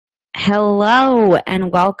Hello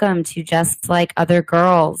and welcome to Just Like Other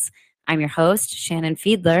Girls. I'm your host, Shannon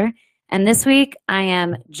Fiedler, and this week I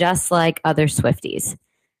am just like other Swifties.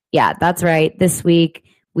 Yeah, that's right. This week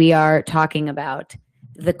we are talking about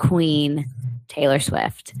the Queen, Taylor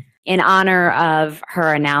Swift, in honor of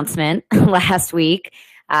her announcement last week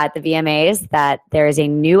at the VMAs that there is a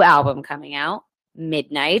new album coming out,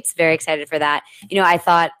 Midnights. Very excited for that.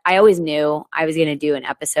 I always knew I was going to do an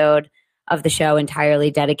episode of the show entirely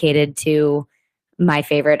dedicated to my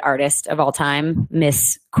favorite artist of all time,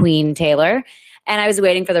 Miss Queen Taylor. And I was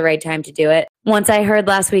waiting for the right time to do it. Once I heard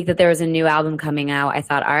last week that there was a new album coming out, I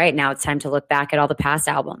thought, all right, now it's time to look back at all the past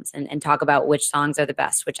albums and talk about which songs are the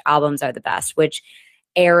best, which albums are the best, which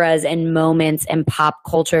eras and moments and pop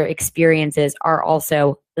culture experiences are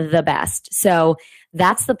also the best. So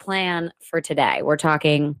that's the plan for today. We're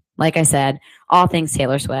talking, like I said, all things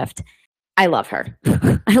Taylor Swift. I love her.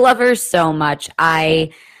 I love her so much.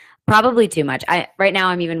 Probably too much. Right now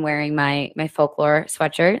I'm even wearing my folklore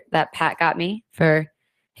sweatshirt that Pat got me for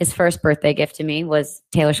his first birthday gift to me was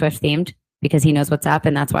Taylor Swift themed because he knows what's up,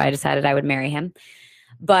 and that's why I decided I would marry him.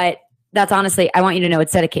 But that's honestly, I want you to know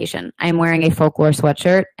it's dedication. I'm wearing a folklore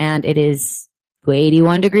sweatshirt and it is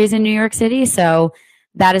 81 degrees in New York City. So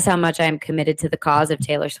that is how much I'm committed to the cause of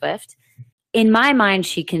Taylor Swift. In my mind,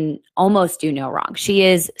 she can almost do no wrong. She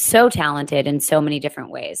is so talented in so many different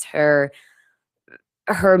ways. Her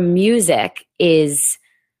music is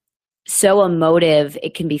so emotive.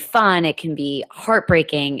 It can be fun. It can be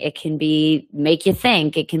heartbreaking. It can be make you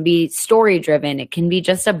think. It can be story driven. It can be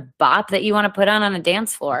just a bop that you want to put on a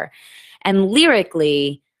dance floor. And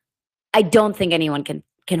lyrically, I don't think anyone can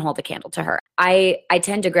hold a candle to her. I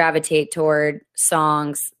tend to gravitate toward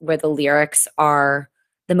songs where the lyrics are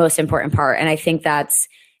the most important part. And I think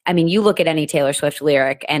you look at any Taylor Swift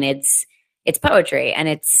lyric and it's poetry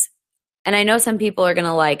and I know some people are going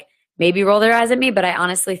to maybe roll their eyes at me, but I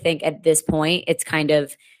honestly think at this point, it's kind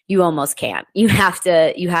of, you almost can't. You have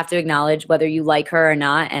to acknowledge whether you like her or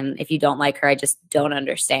not. And if you don't like her, I just don't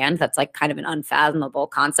understand. That's kind of an unfathomable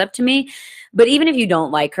concept to me. But even if you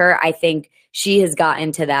don't like her, I think she has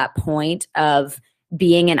gotten to that point of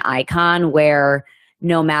being an icon where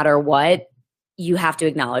no matter what, you have to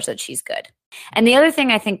acknowledge that she's good. And the other thing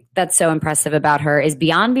I think that's so impressive about her is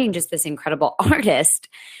beyond being just this incredible artist,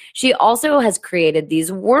 she also has created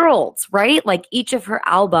these worlds, right? Like each of her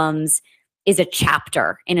albums is a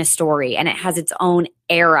chapter in a story and it has its own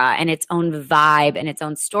era and its own vibe and its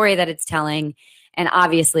own story that it's telling. And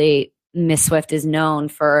obviously, Miss Swift is known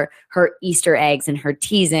for her Easter eggs and her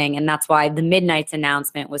teasing. And that's why the Midnights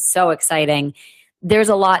announcement was so exciting. There's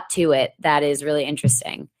a lot to it that is really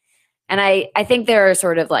interesting. And I think there are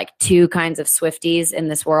sort of two kinds of Swifties in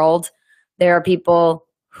this world. There are people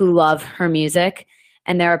who love her music,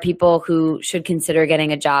 and there are people who should consider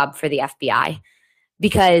getting a job for the FBI.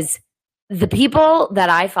 Because the people that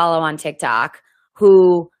I follow on TikTok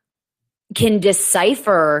who can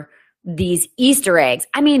decipher these Easter eggs,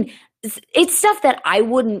 it's stuff that I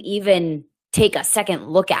wouldn't even take a second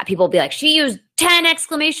look at. People will be like, she used 10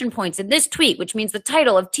 exclamation points in this tweet, which means the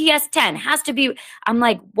title of TS10 has to be, I'm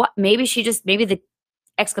like, what? Maybe the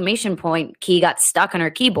exclamation point key got stuck on her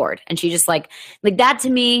keyboard. And she just like that to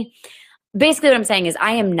me, basically what I'm saying is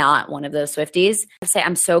I am not one of those Swifties. I say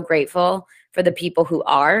I'm so grateful for the people who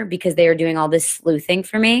are, because they are doing all this sleuthing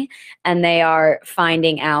for me and they are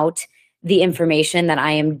finding out the information that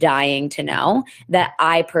I am dying to know that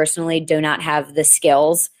I personally do not have the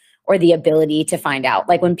skills or the ability to find out.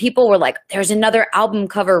 Like when people were like, there's another album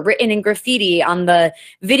cover written in graffiti on the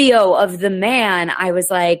video of the man, I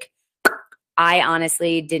was like, I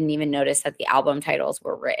honestly didn't even notice that the album titles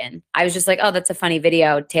were written. I was just like, oh, that's a funny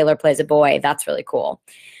video. Taylor plays a boy. That's really cool.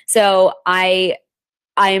 So I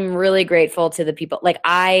am really grateful to the people.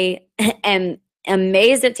 I am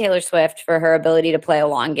amazed at Taylor Swift for her ability to play a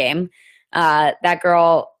long game. That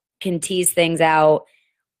girl can tease things out.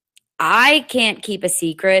 I can't keep a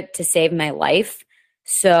secret to save my life.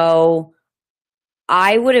 So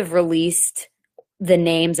I would have released the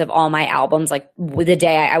names of all my albums the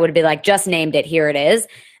day I would be just named it. Here it is.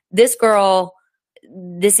 This girl,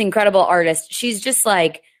 this incredible artist, she's just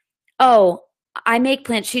oh, I make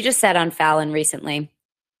plans. She just said on Fallon recently,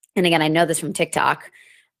 and again, I know this from TikTok,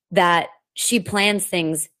 that she plans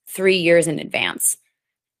things 3 years in advance.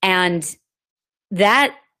 And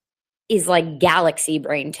that is galaxy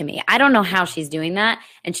brain to me. I don't know how she's doing that.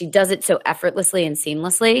 And she does it so effortlessly and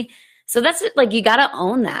seamlessly. So that's you got to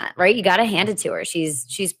own that, right? You got to hand it to her.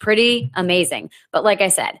 She's pretty amazing. But like I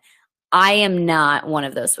said, I am not one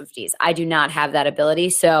of those Swifties. I do not have that ability.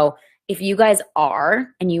 So if you guys are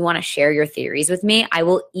and you want to share your theories with me, I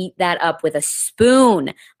will eat that up with a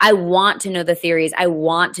spoon. I want to know the theories. I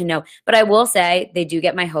want to know. But I will say they do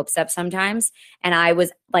get my hopes up sometimes. And I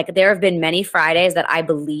was like, there have been many Fridays that I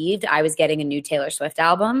believed I was getting a new Taylor Swift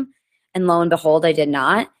album. And lo and behold, I did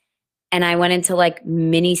not. And I went into like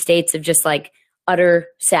mini states of just like utter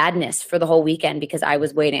sadness for the whole weekend because I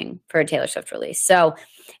was waiting for a Taylor Swift release. So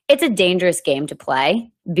it's a dangerous game to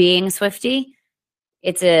play, being a Swiftie.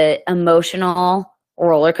 It's an emotional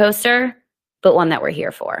roller coaster, but one that we're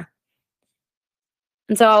here for.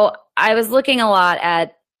 And so I was looking a lot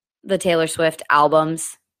at the Taylor Swift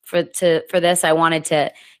albums for this. I wanted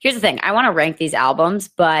to, here's the thing, I want to rank these albums,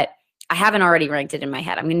 but I haven't already ranked it in my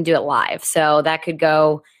head. I'm going to do it live. So that could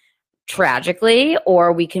go tragically,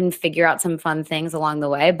 or we can figure out some fun things along the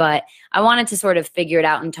way. But I wanted to sort of figure it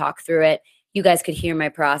out and talk through it. You guys could hear my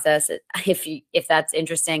process if that's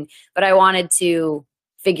interesting. But I wanted to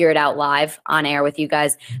figure it out live on air with you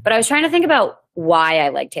guys. But I was trying to think about why I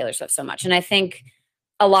like Taylor Swift so much. And I think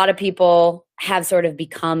a lot of people have sort of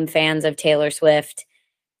become fans of Taylor Swift,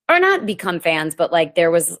 or not become fans, but like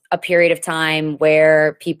there was a period of time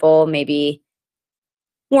where people maybe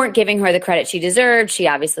weren't giving her the credit she deserved. She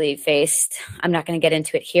obviously faced, I'm not going to get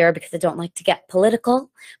into it here because I don't like to get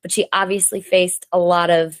political, but she obviously faced a lot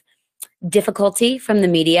of difficulty from the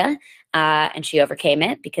media. And she overcame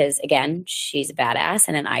it because, again, she's a badass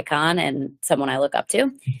and an icon and someone I look up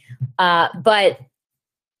to. But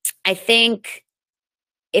I think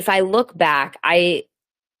if I look back, I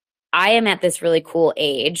am at this really cool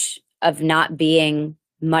age of not being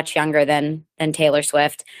much younger than Taylor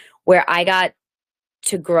Swift, where I got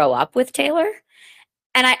to grow up with Taylor.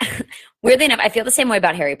 And I, weirdly enough, I feel the same way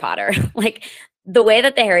about Harry Potter. Like the way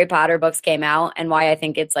that the Harry Potter books came out and why I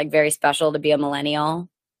think it's like very special to be a millennial.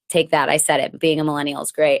 Take that. I said it. Being a millennial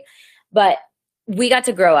is great. But we got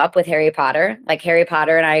to grow up with Harry Potter. Like Harry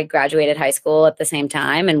Potter and I graduated high school at the same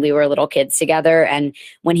time, and we were little kids together. And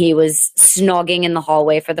when he was snogging in the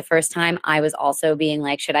hallway for the first time, I was also being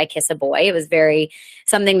like, should I kiss a boy? It was very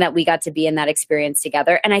something that we got to be in that experience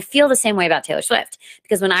together. And I feel the same way about Taylor Swift,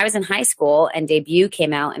 because when I was in high school and Debut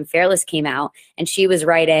came out and Fearless came out, and she was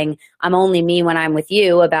writing I'm Only Me When I'm With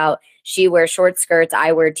You about she wears short skirts,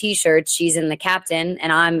 I wear t-shirts, she's in the captain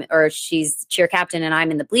and she's cheer captain and I'm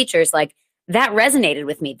in the bleachers, like that resonated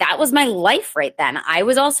with me. That was my life right then. I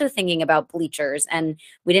was also thinking about bleachers, and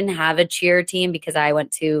we didn't have a cheer team because I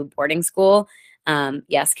went to boarding school.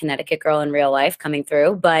 Yes, Connecticut girl in real life coming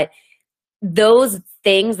through. But those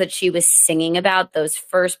things that she was singing about, those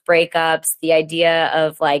first breakups, the idea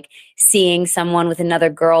of like seeing someone with another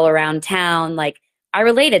girl around town, like I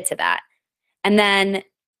related to that. And then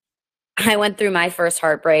I went through my first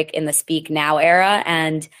heartbreak in the Speak Now era,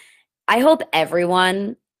 and I hope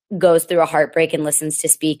everyone goes through a heartbreak and listens to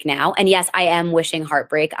Speak Now. And yes, I am wishing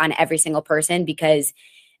heartbreak on every single person, because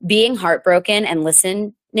being heartbroken and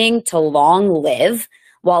listening to Long Live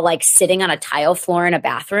while like sitting on a tile floor in a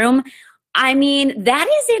bathroom, I mean, that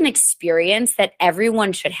is an experience that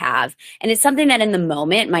everyone should have. And it's something that in the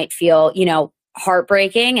moment might feel,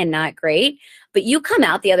 heartbreaking and not great, but you come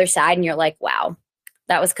out the other side and you're like, wow,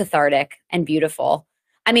 that was cathartic and beautiful.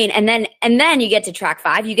 I mean, and then you get to track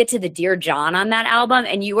 5, you get to the Dear John on that album,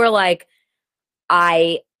 and you were like,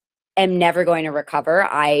 I am never going to recover.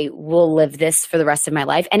 I will live this for the rest of my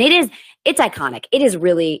life. And it's iconic.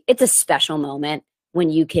 It's a special moment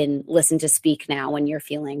when you can listen to Speak Now when you're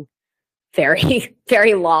feeling very,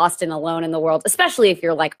 very lost and alone in the world, especially if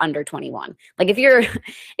you're like under 21. Like if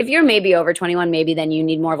you're maybe over 21, maybe then you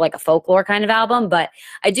need more of like a folklore kind of album. But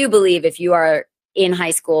I do believe if you are in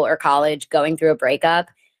high school or college going through a breakup,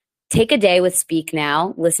 take a day with Speak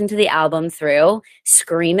Now, listen to the album through,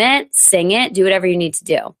 scream it, sing it, do whatever you need to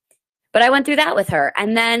do. But I went through that with her.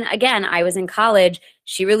 And then again, I was in college.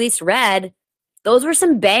 She released Red. Those were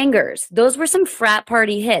some bangers. Those were some frat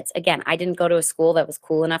party hits. Again, I didn't go to a school that was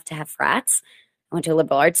cool enough to have frats. I went to a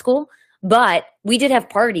liberal arts school, but we did have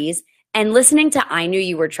parties. And listening to I Knew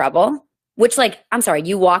You Were Trouble, which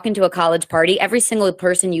you walk into a college party, every single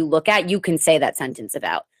person you look at, you can say that sentence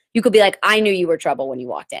about. You could be like, I knew you were trouble when you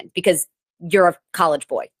walked in, because you're a college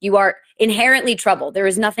boy. You are inherently trouble. There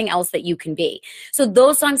is nothing else that you can be. So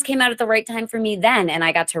those songs came out at the right time for me then, and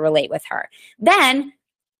I got to relate with her. Then,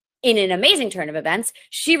 in an amazing turn of events,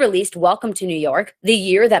 she released Welcome to New York the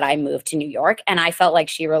year that I moved to New York, and I felt like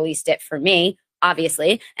she released it for me,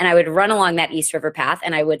 obviously, and I would run along that East River path,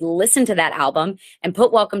 and I would listen to that album and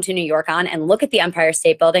put Welcome to New York on and look at the Empire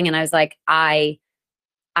State Building, and I was like, I've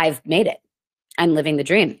made it. I'm living the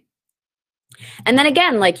dream. And then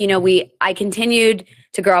again, like, I continued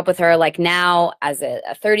to grow up with her, like now as a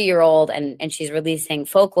 30-year-old, and she's releasing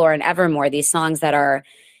Folklore and Evermore, these songs that are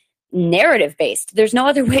narrative based. There's no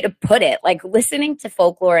other way to put it. Like listening to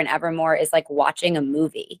Folklore and Evermore is like watching a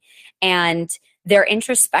movie, and they're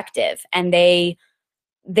introspective, and they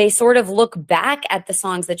sort of look back at the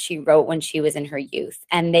songs that she wrote when she was in her youth,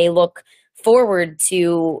 and they look forward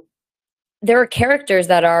to, there are characters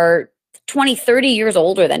that are 20, 30 years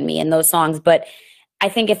older than me in those songs. But I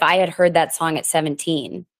think if I had heard that song at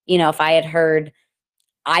 17, if I had heard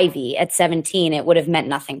Ivy at 17, it would have meant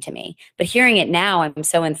nothing to me. But hearing it now, I'm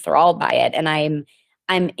so enthralled by it, and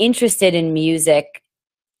I'm interested in music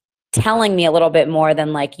telling me a little bit more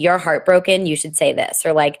than like, you're heartbroken, you should say this,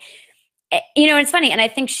 or like, it's funny. And I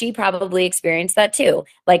think she probably experienced that too.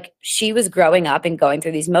 Like she was growing up and going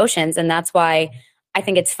through these motions. And that's why I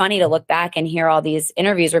think it's funny to look back and hear all these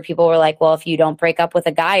interviews where people were like, well, if you don't break up with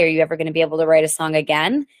a guy, are you ever going to be able to write a song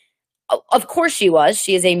again? Of course she was.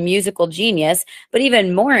 She is a musical genius. But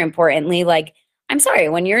even more importantly, like, I'm sorry,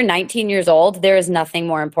 when you're 19 years old, there is nothing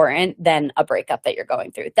more important than a breakup that you're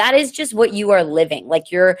going through. That is just what you are living. Like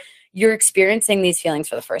you're experiencing these feelings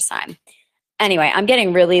for the first time. Anyway, I'm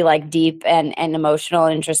getting really like deep and emotional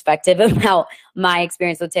and introspective about my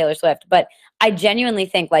experience with Taylor Swift. But I genuinely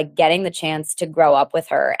think like getting the chance to grow up with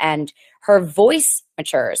her, and her voice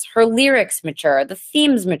matures, her lyrics mature, the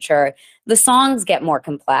themes mature, the songs get more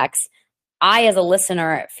complex. I, as a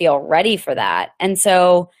listener, feel ready for that. And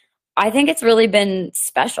so I think it's really been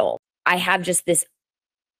special. I have just this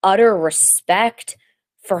utter respect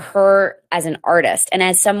for her as an artist. And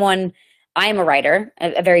as someone, I am a writer,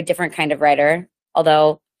 a very different kind of writer.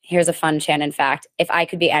 Although, here's a fun Shannon fact. If I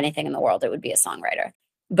could be anything in the world, it would be a songwriter.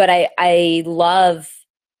 But I love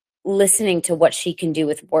listening to what she can do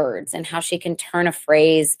with words, and how she can turn a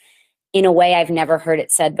phrase in a way I've never heard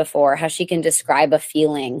it said before, how she can describe a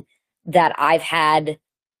feeling that I've had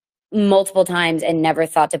multiple times and never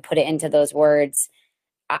thought to put it into those words.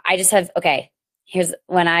 I just have, okay, here's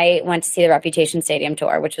when I went to see the Reputation Stadium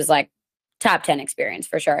tour, which was like top 10 experience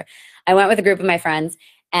for sure. I went with a group of my friends,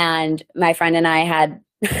 and my friend and I had,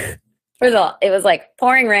 first of all, it was like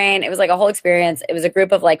pouring rain. It was like a whole experience. It was a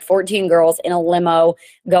group of like 14 girls in a limo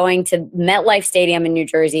going to MetLife Stadium in New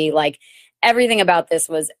Jersey. Like everything about this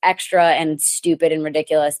was extra and stupid and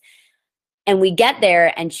ridiculous. And we get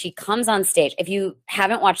there, and she comes on stage. If you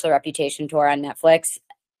haven't watched the Reputation tour on Netflix,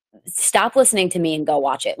 stop listening to me and go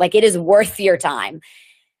watch it. Like it is worth your time.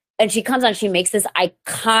 And she comes on, she makes this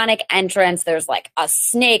iconic entrance. There's like a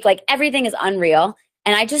snake, like everything is unreal.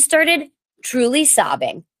 And I just started truly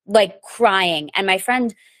sobbing, like crying. And my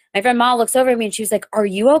friend Ma looks over at me and she was like, "Are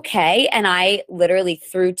you okay?" And I literally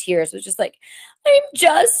through tears was just like, "I'm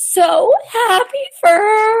just so happy for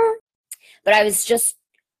her." But I was just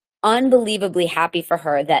unbelievably happy for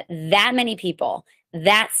her that many people,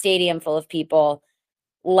 that stadium full of people,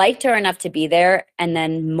 liked her enough to be there. And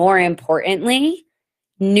then more importantly,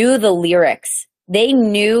 knew the lyrics. They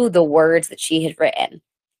knew the words that she had written.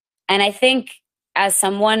 And I think as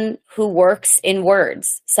someone who works in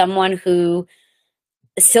words, someone who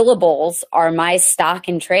syllables are my stock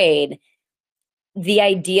in trade, the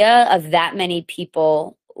idea of that many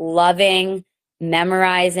people loving,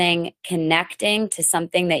 memorizing, connecting to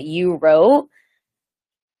something that you wrote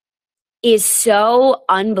is so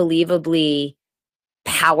unbelievably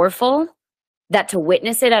powerful, that to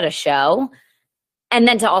witness it at a show, and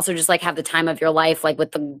then to also just like have the time of your life, like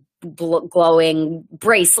with the glowing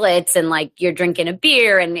bracelets, and like you're drinking a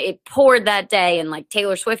beer and it poured that day, and like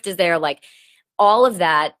Taylor Swift is there, like all of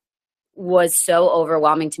that was so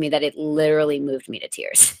overwhelming to me that it literally moved me to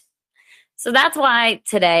tears. So that's why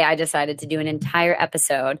today I decided to do an entire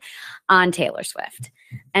episode on Taylor Swift.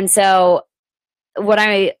 And so what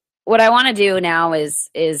I want to do now is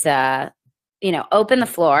open the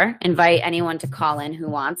floor, invite anyone to call in who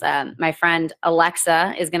wants. My friend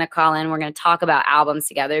Alexa is going to call in. We're going to talk about albums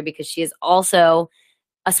together because she is also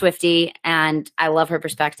a Swiftie and I love her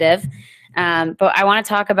perspective. But I want to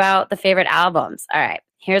talk about the favorite albums. All right,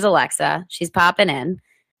 here's Alexa. She's popping in.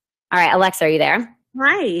 All right, Alexa, are you there?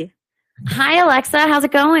 Hi. Hi, Alexa. How's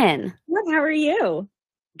it going? Good. How are you?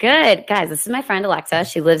 Good. Guys, this is my friend Alexa.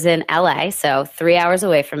 She lives in LA, so 3 hours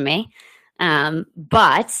away from me.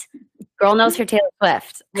 But girl knows her Taylor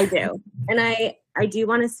Swift. I do. And I do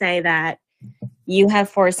want to say that you have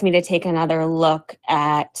forced me to take another look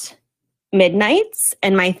at Midnights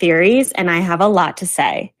and my theories, and I have a lot to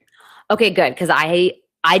say. Okay, good, because I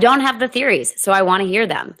don't have the theories, so I want to hear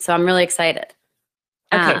them. So I'm really excited.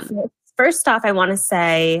 Okay, so first off, I want to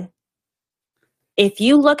say, if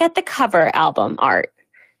you look at the cover album art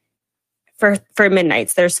for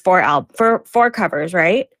Midnights. There's four covers,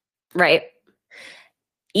 right? Right.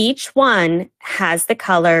 Each one has the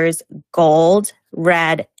colors gold,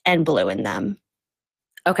 red, and blue in them.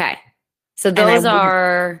 Okay. So those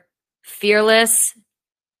are Fearless,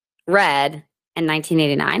 Red, and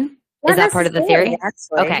 1989. Is that part of the theory?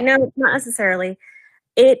 Actually. Okay. No, not necessarily.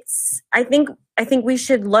 I think we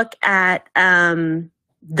should look at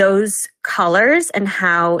those colors and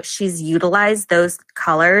how she's utilized those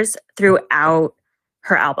colors throughout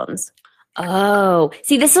her albums. Oh,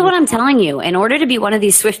 see, this is what I'm telling you. In order to be one of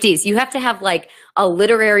these Swifties, you have to have like a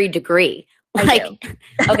literary degree. Like,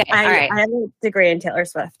 okay, all right. I have a degree in Taylor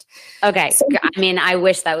Swift. Okay. So, I mean, I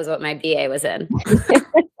wish that was what my BA was in.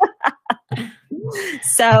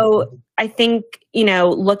 So I think,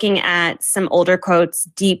 looking at some older quotes,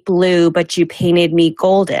 deep blue, but you painted me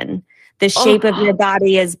golden. The shape of your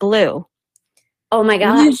body is blue. Oh my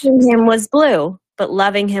gosh. Losing him was blue, but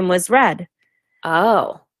loving him was red.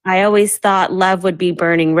 Oh. I always thought love would be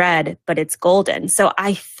burning red, but it's golden. So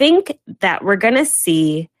I think that we're going to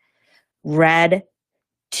see red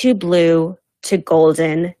to blue to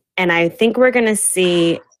golden. And I think we're going to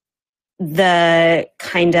see the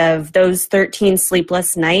kind of those 13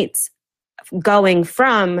 sleepless nights going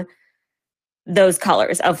from those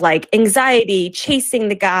colors of like anxiety, chasing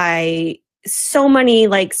the guy, so many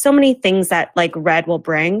things that like red will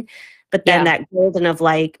bring. But then that golden of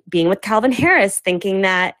like being with Calvin Harris, thinking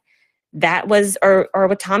that was, or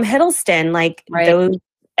with Tom Hiddleston, like those,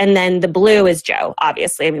 and then the blue is Joe,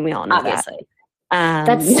 obviously. I mean, we all know that.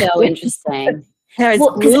 That's so interesting. There's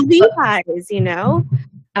blue Levi's,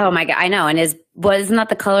 Oh my God, I know. And wasn't that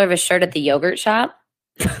the color of his shirt at the yogurt shop?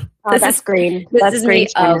 That's green. That's green.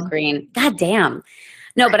 Oh, green. God damn.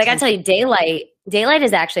 No, but I gotta tell you, Daylight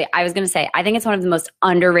is actually, I was gonna say, I think it's one of the most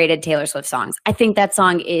underrated Taylor Swift songs. I think that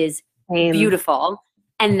song is beautiful.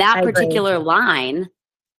 And that particular line,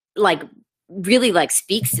 like, really like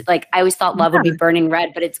speaks, like, I always thought love would be burning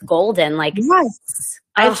red, but it's golden. Like, yes.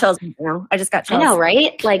 I have chills now. I just got chills. I know,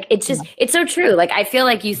 right? Like, it's just, it's so true. Like, I feel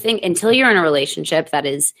like you think until you're in a relationship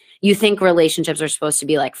you think relationships are supposed to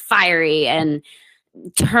be like fiery and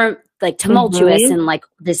tumultuous and like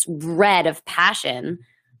this red of passion,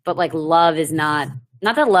 but like love is not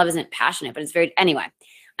that love isn't passionate, but it's very, anyway,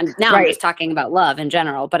 I'm just talking about love in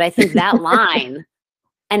general, but I think that line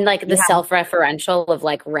and like the self-referential of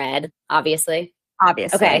like red, obviously.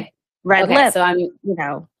 Okay. Red lip. So I'm,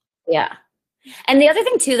 yeah. And the other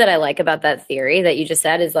thing too that I like about that theory that you just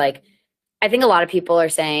said is like, I think a lot of people are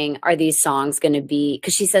saying, are these songs going to be,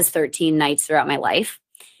 because she says 13 nights throughout my life.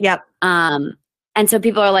 Yep. And so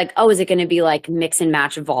people are like, oh, is it going to be like mix and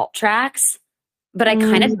match vault tracks? But I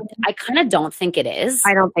kind of don't think it is.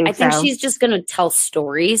 I don't think so. I think she's just going to tell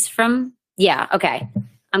stories from, okay.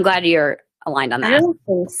 I'm glad you're aligned on that. I don't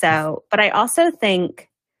think so. But I also think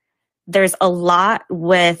there's a lot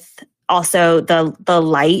with also the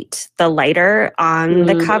lighter on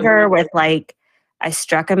the cover with like, I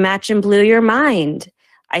struck a match and blew your mind.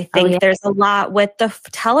 I think there's a lot with the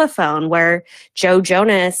telephone where Joe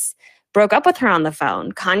Jonas broke up with her on the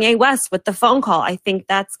phone. Kanye West with the phone call. I think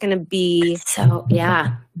that's going to be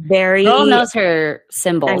very. Girl knows her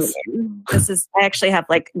symbols. I actually have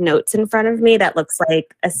like notes in front of me that looks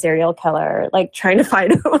like a serial killer, like trying to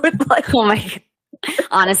find with like. Oh my God.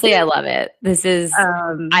 Honestly, I love it. This is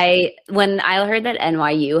when I heard that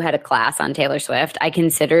NYU had a class on Taylor Swift, I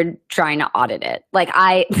considered trying to audit it. Like,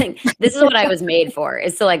 I think this is what I was made for,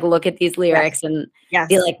 is to like look at these lyrics and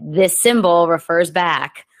be like, this symbol refers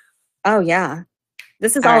back. Oh yeah.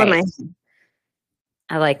 This is all in my head.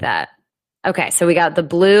 I like that. Okay, so we got the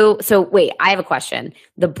blue. So wait, I have a question.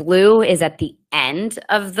 The blue is at the end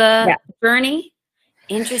of the journey?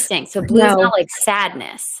 Interesting. So blue is not like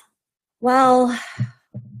sadness. Well,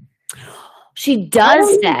 she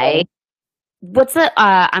does say, what's the,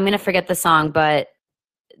 I'm going to forget the song, but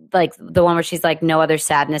like the one where she's like, no other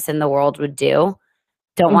sadness in the world would do.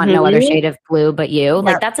 Don't want no other shade of blue but you.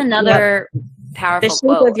 Like, that's another powerful quote.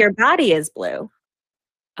 The shape of your body is blue.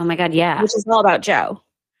 Oh my God, yeah. Which is all about Joe.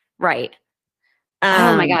 Right.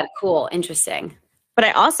 Oh my God, cool. Interesting. But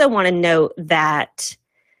I also want to note that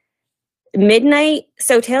midnight,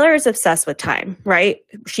 so Taylor is obsessed with time, right?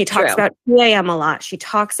 She talks about 2 a.m. a lot. She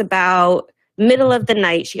talks about middle of the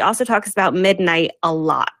night. She also talks about midnight a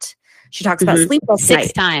lot. She talks about sleepless night.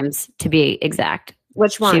 6 times to be exact.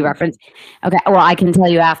 Which one? She referenced. Okay, well, I can tell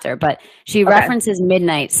you after, but she references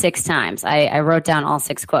midnight 6 times. I wrote down all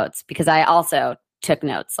 6 quotes because I also took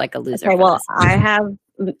notes like a loser. Okay, well, I have.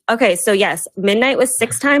 Okay, so yes, midnight was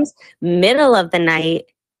 6 times. Middle of the night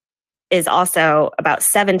is also about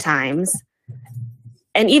 7 times.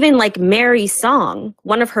 And even like Mary's song,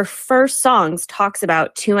 one of her first songs talks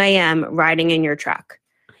about 2 a.m. riding in your truck.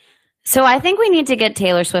 So I think we need to get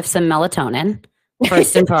Taylor Swift some melatonin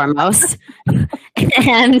first and foremost,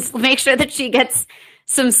 and make sure that she gets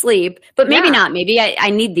some sleep. But maybe not. Maybe I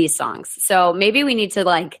need these songs. So maybe we need to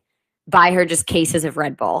like buy her just cases of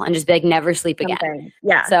Red Bull and just be like, never sleep again. Something.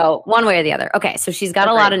 Yeah. So one way or the other. Okay. So she's got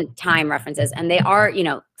a lot of time references, and they are,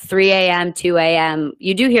 3 a.m., 2 a.m.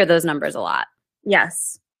 You do hear those numbers a lot.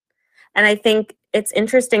 Yes. And I think it's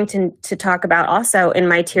interesting to talk about also In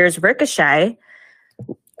My Tears Ricochet.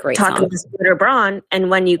 Great talking song. to Scooter Braun, and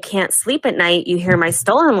when you can't sleep at night, you hear my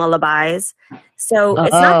stolen lullabies. So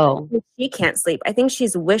it's not that she can't sleep. I think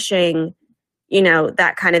she's wishing,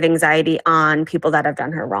 that kind of anxiety on people that have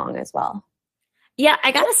done her wrong as well. Yeah,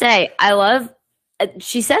 I gotta say, I love,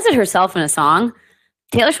 she says it herself in a song,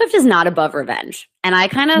 Taylor Swift is not above revenge. And I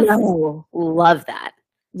kind of love that.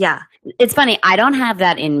 Yeah. It's funny, I don't have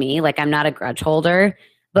that in me. Like, I'm not a grudge holder,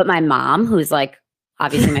 but my mom, who's like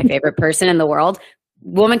obviously my favorite person in the world,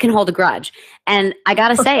 woman can hold a grudge. And I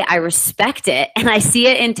gotta say, I respect it. And I see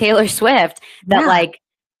it in Taylor Swift that like,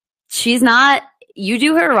 she's not, you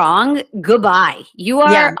do her wrong, goodbye. You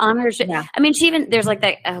are on her shit. I mean, she even, there's like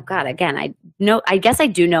that, oh God, again, I guess I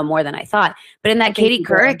do know more than I thought. But in that Katie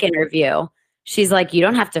Couric interview, she's like, you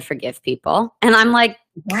don't have to forgive people. And I'm like,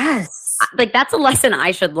 yes. Like, that's a lesson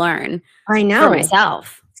I should learn. I know. For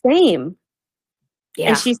myself. Same. Yeah.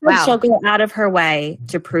 And she said she'll go out of her way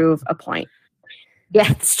to prove a point.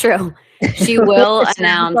 Yeah, it's true. She will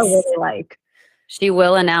announce. She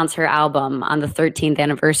will announce her album on the 13th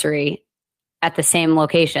anniversary at the same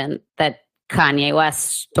location that Kanye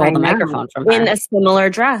West stole the microphone from her. In a similar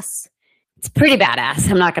dress. It's pretty badass.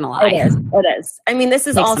 I'm not going to lie. It is. I mean, this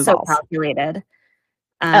is also calculated.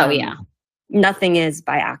 Nothing is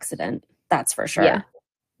by accident. That's for sure. Yeah.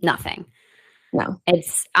 Nothing. No.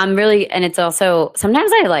 It's also,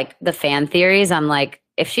 sometimes I like the fan theories. I'm like,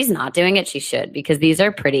 if she's not doing it, she should, because these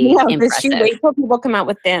are pretty impressive. She wait till people come out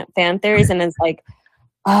with fan theories and it's like,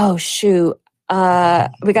 oh, shoot. We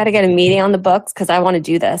got to get a meeting on the books because I want to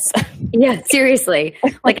do this. Yeah, seriously.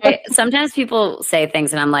 Like, sometimes people say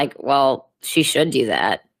things and I'm like, well, she should do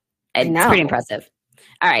that. It's pretty impressive.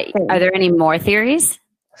 All right. Are there any more theories?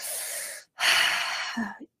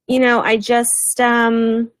 I just,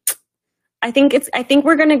 I think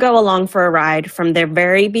we're going to go along for a ride from the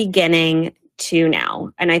very beginning to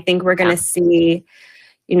now. And I think we're going to see,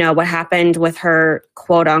 what happened with her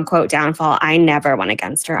quote unquote downfall. I never went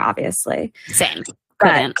against her, obviously. Same.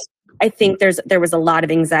 But I think there was a lot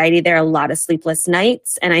of anxiety there, a lot of sleepless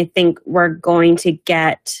nights. And I think we're going to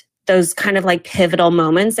get those kind of like pivotal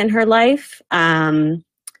moments in her life on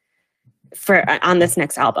this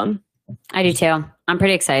next album. I do too. I'm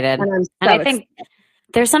pretty excited. And I think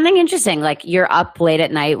there's something interesting. Like, you're up late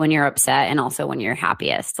at night when you're upset and also when you're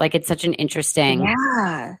happiest. Like, it's such an interesting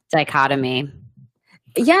dichotomy.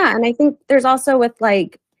 Yeah. And I think there's also with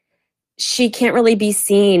like, she can't really be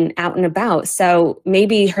seen out and about. So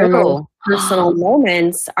maybe her most personal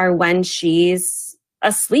moments are when she's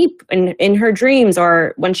asleep in her dreams,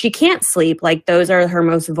 or when she can't sleep. Like, those are her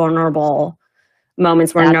most vulnerable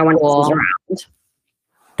moments where no one else is around.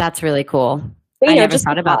 That's really cool. But, I never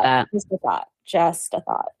thought about that. Just a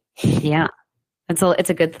thought. Yeah. It's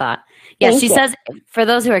a good thought. Yeah, she says, for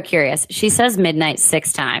those who are curious, she says midnight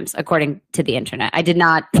 6 times, according to the internet. I did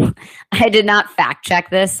not fact check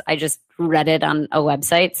this. I just read it on a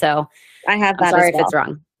website. So I have that. I'm sorry if it's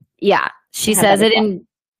wrong. Yeah. She says it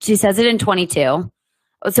in 22.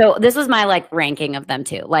 So this was my like ranking of them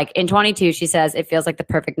too. Like, in 22, she says it feels like the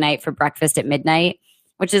perfect night for breakfast at midnight,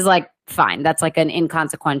 which is like fine. That's like an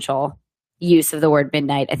inconsequential use of the word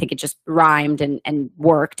midnight. I think it just rhymed and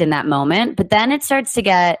worked in that moment. But then it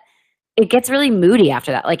gets really moody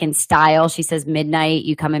after that. Like, in Style, she says midnight,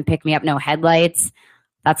 you come and pick me up, no headlights.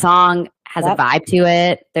 That song has a vibe to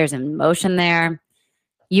it. There's emotion there.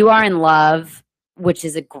 You Are in Love, which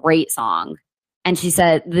is a great song. And she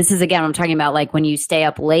said, this is again, I'm talking about like when you stay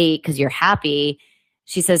up late because you're happy.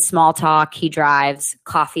 She says, small talk, he drives,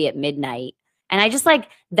 coffee at midnight. And I just like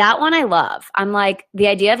that one. I love. I'm like, the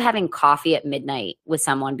idea of having coffee at midnight with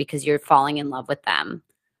someone because you're falling in love with them.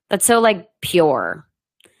 That's so like pure.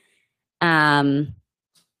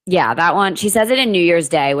 Yeah, that one. She says it in New Year's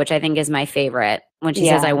Day, which I think is my favorite. When she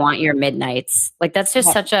says, I want your midnights. Like, that's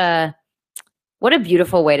just what a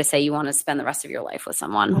beautiful way to say you want to spend the rest of your life with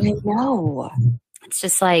someone. I know. It's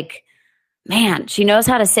just like, man, she knows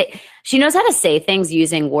how to say things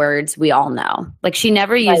using words we all know. Like, she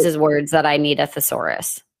never uses words that I need a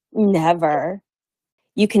thesaurus. Never.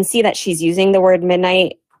 You can see that she's using the word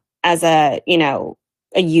midnight as a,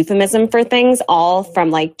 a euphemism for things, all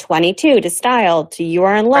from like 22 to Style to You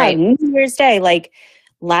Are in Love, Right. New Year's Day, like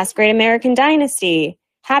Last Great American Dynasty,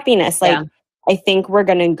 Happiness. Like, Yeah. I think we're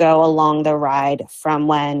going to go along the ride from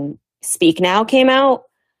when Speak Now came out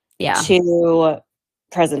Yeah. to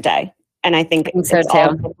present day. And I think think so it's all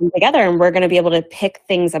too. going to come together, and we're going to be able to pick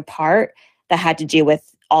things apart that had to do with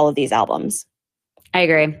all of these albums. I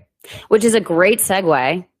agree. Which is a great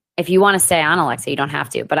segue. If you want to stay on, Alexa, you don't have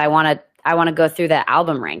to, but I want to go through the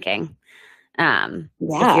album ranking. If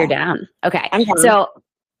you're down. Okay. I'm down. So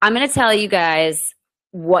I'm going to tell you guys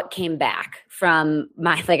what came back from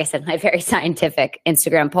my, like I said, my very scientific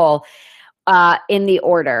Instagram poll, in the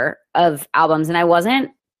order of albums. And I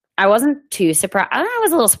wasn't too surprised. I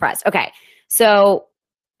was a little surprised. Okay. So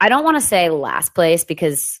I don't want to say last place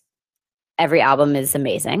because every album is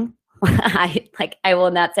amazing. I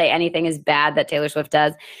will not say anything is bad that Taylor Swift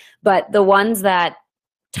does, but the ones that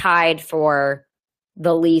tied for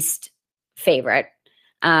the least favorite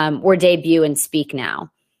were Debut and Speak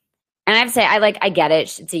Now. And I have to say, I get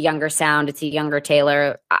it. It's a younger sound. It's a younger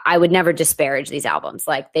Taylor. I would never disparage these albums.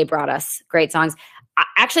 Like, they brought us great songs.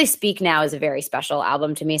 Actually, Speak Now is a very special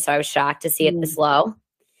album to me, so I was shocked to see it this low.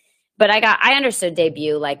 But I understood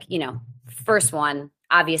Debut, like, first one,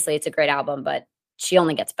 obviously it's a great album, but she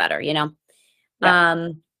only gets better, Yeah.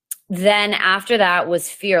 Then after that was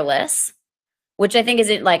Fearless, which I think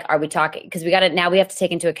isn't like, are we talking? Because we have to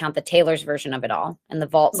take into account the Taylor's version of it all and the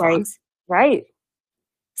vault songs. Right.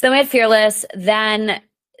 So then we had Fearless, then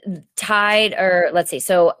tied, or let's see.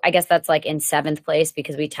 So I guess that's like in 7th place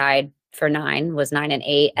because we tied for 9, was 9 and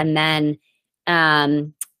 8. And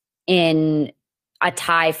then in a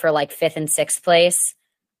tie for like 5th and 6th place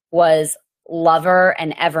was Lover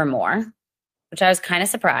and Evermore, which I was kind of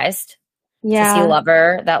surprised to see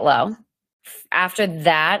Lover that low. After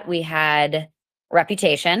that, we had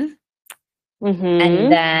Reputation.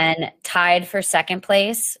 And then tied for 2nd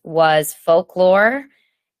place was Folklore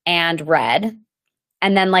and Red.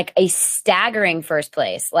 And then like a staggering 1st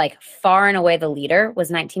place, like far and away the leader, was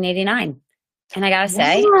 1989. And I gotta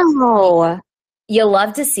say, you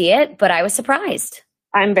love to see it, but I was surprised.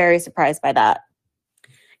 I'm very surprised by that.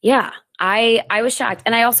 Yeah, I was shocked.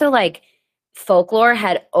 And I also like Folklore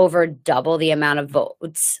had over double the amount of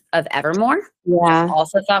votes of Evermore. Yeah.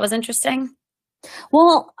 Also thought was interesting.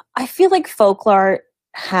 Well, I feel like Folklore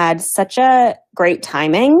had such a great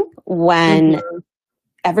timing when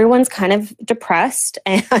everyone's kind of depressed,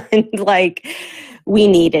 and like we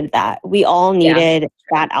needed that. We all needed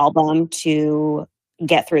that album to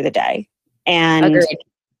get through the day. And Agreed.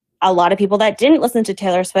 A lot of people that didn't listen to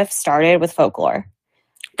Taylor Swift started with Folklore.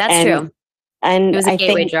 That's true. And it was a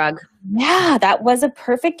gateway drug. Yeah, that was a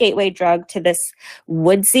perfect gateway drug to this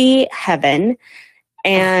woodsy heaven.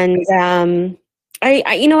 And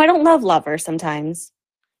I don't love Lover sometimes.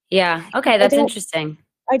 Yeah. Okay, that's interesting.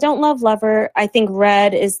 I don't love Lover. I think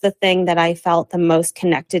Red is the thing that I felt the most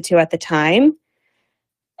connected to at the time.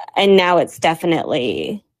 And now it's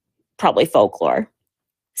definitely probably Folklore.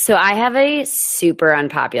 So I have a super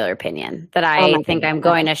unpopular opinion that I think I'm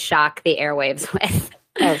going to shock the airwaves with.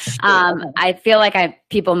 I feel like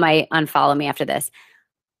people might unfollow me after this.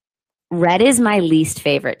 Red is my least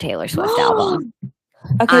favorite Taylor Swift album.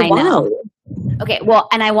 Okay, wow. Okay, well,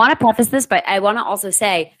 and I want to preface this, but I want to also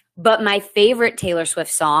say, but my favorite Taylor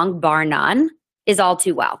Swift song, bar none, is All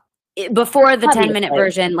Too Well. Before the 10-minute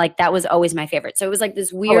version, like that was always my favorite. So it was like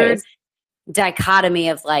this weird dichotomy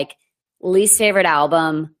of like least favorite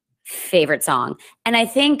album, favorite song. And I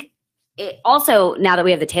think also, now that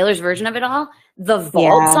we have the Taylor's version of it all, the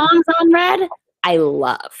vault songs on Red, I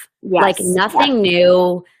love. Yes. Like nothing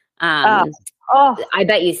new. I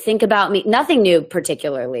Bet You Think About Me. Nothing new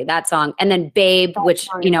particularly, that song. And then Babe, which,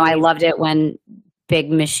 I loved it when Big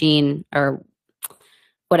Machine or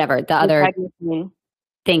whatever, the other.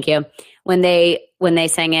 Thank you. When they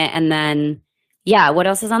sang it. And then, what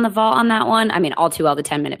else is on the vault on that one? I mean, All Too Well, the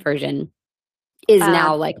 10-minute version is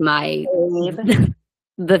now like my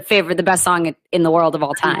the best song in the world of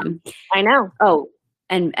all time. I know. Oh,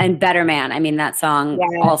 and Better Man. I mean, that song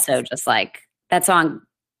also just like, that song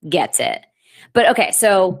gets it. But okay,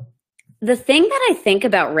 so the thing that I think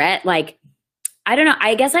about Red, like, I don't know,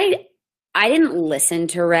 I guess I didn't listen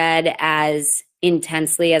to Red as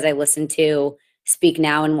intensely as I listened to Speak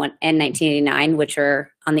Now and 1989, which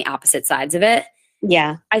are on the opposite sides of it.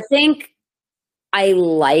 Yeah. I think I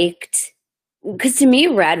liked, because to me,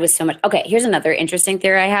 Red was so much. Okay, here's another interesting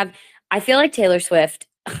theory I have. I feel like Taylor Swift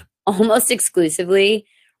almost exclusively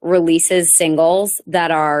releases singles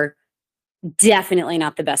that are definitely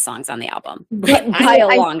not the best songs on the album by a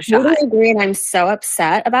long shot. I totally agree, and I'm so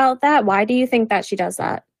upset about that. Why do you think that she does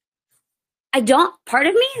that? part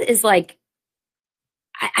of me is like,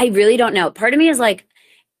 I really don't know. Part of me is like,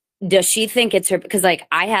 does she think it's her? Because like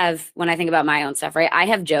when I think about my own stuff, right? I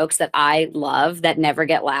have jokes that I love that never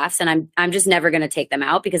get laughs, and I'm just never going to take them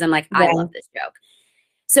out because I'm like, I love this joke.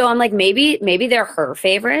 So I'm like, maybe they're her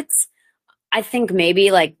favorites. I think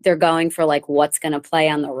maybe like they're going for like what's going to play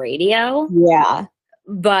on the radio. Yeah.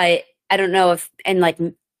 But I don't know and like,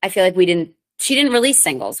 I feel like she didn't release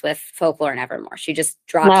singles with Folklore and Evermore. She just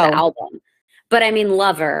dropped the album. But I mean,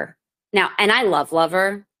 Lover now, and I love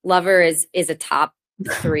Lover. Lover is a top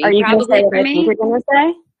 3 Are you probably for me. You're gonna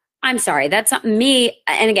say? I'm sorry, that's not me.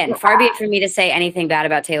 And again, far be it for me to say anything bad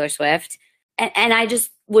about Taylor Swift. And I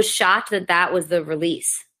just was shocked that was the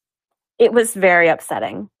release. It was very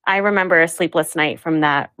upsetting. I remember a sleepless night from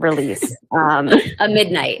that release. A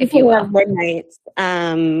midnight, if you will. Midnight.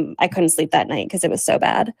 I couldn't sleep that night because it was so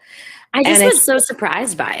bad. I just was so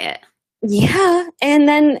surprised by it. Yeah. And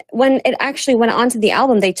then when it actually went onto the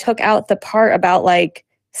album, they took out the part about like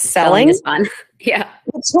spelling. Is fun. Yeah.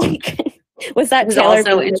 Which, like, was that was Taylor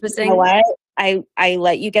also interesting? You know what? I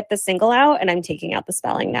let you get the single out and I'm taking out the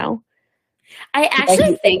spelling now. I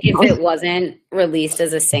actually think if it wasn't released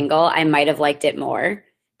as a single, I might have liked it more.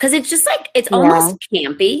 Because it's just like, it's almost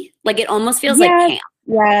campy. Like it almost feels like camp.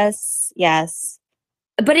 Yes.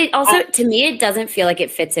 But it also, to me, it doesn't feel like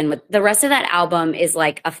it fits in with the rest of that album is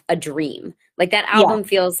like a dream. Like that album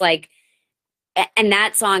feels like, and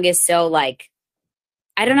that song is so like,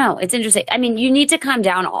 I don't know. It's interesting. I mean, You Need to Calm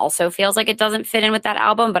Down also feels like it doesn't fit in with that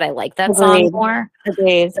album, but I like that song more.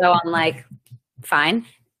 Agreed. So I'm like, fine.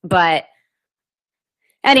 But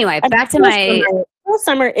anyway, back to Cruel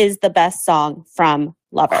Summer is the best song from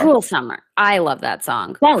Lover. Cruel Summer. I love that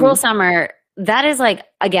song. Cruel Summer, that is like,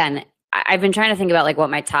 again, I've been trying to think about like what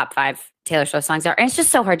my top 5 Taylor Swift songs are. And it's just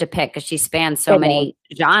so hard to pick because she spans so many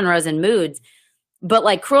genres and moods. But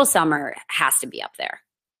like Cruel Summer has to be up there.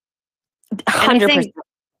 100%.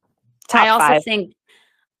 I also think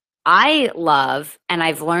I love, and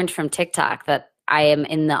I've learned from TikTok that I am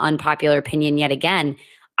in the unpopular opinion yet again.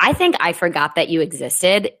 I think I Forgot That You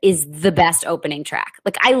Existed is the best opening track.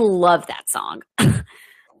 Like I love that song.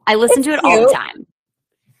 I listen to it all the time.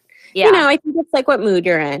 Yeah. You know, I think it's like what mood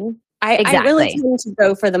you're in. I really tend to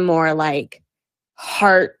go for the more like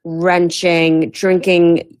heart-wrenching,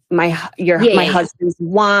 drinking my husband's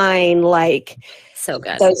wine, like so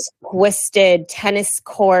good. Those twisted tennis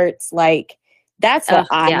courts, like that's what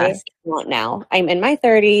I want now. I'm in my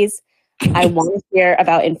 30s. I want to hear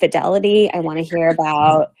about infidelity. I want to hear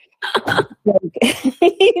about, like,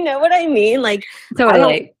 you know what I mean? Like, totally.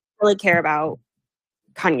 I don't really care about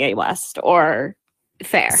Kanye West or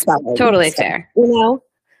Totally fair. You know?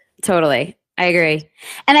 Totally. I agree.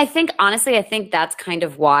 And I think, honestly, that's kind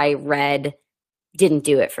of why Red didn't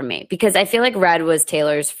do it for me. Because I feel like Red was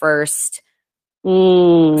Taylor's first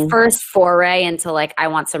foray into like, I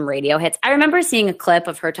want some radio hits. I remember seeing a clip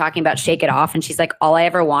of her talking about Shake It Off. And she's like, all I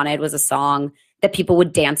ever wanted was a song that people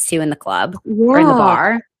would dance to in the club or in the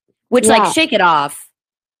bar. Which like Shake It Off,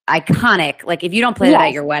 iconic. Like if you don't play that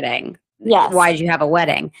at your wedding, why did you have a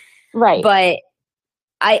wedding? Right. But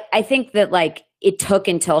I think that like it took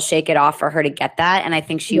until Shake It Off for her to get that. And I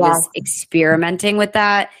think she was experimenting with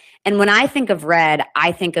that. And when I think of Red,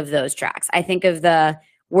 I think of those tracks. I think of the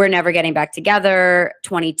We're Never Getting Back Together,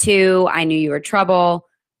 22, I Knew You Were Trouble,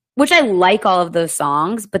 which I like all of those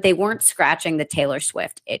songs, but they weren't scratching the Taylor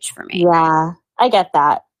Swift itch for me. Yeah, I get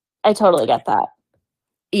that. I totally get that.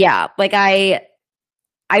 Yeah, like I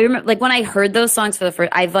remember like when I heard those songs for the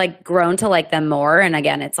first, I've like grown to like them more. And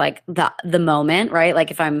again, it's like the moment, right?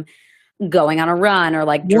 Like if I'm going on a run or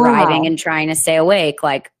like driving and trying to stay awake,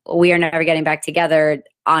 like We Are Never Getting Back Together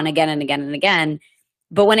on again and again and again.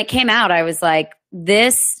 But when it came out, I was like,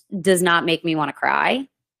 this does not make me want to cry.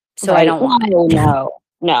 So I don't want it.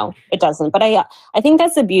 No, it doesn't. But I think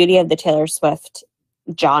that's the beauty of the Taylor Swift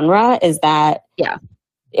genre is that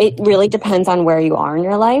it really depends on where you are in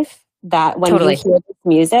your life. That when you hear this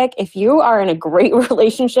music, if you are in a great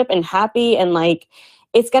relationship and happy and like,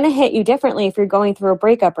 it's going to hit you differently if you're going through a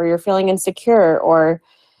breakup or you're feeling insecure or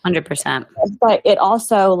 100%. But it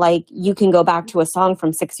also like you can go back to a song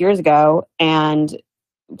from 6 years ago and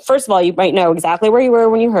first of all, you might know exactly where you were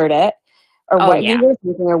when you heard it or what you were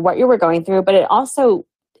thinking or what you were going through. But it also,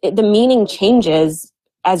 the meaning changes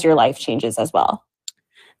as your life changes as well.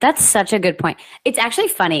 That's such a good point. It's actually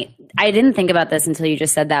funny. I didn't think about this until you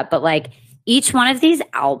just said that. But like each one of these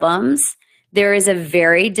albums, there is a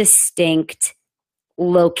very distinct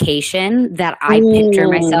location that I picture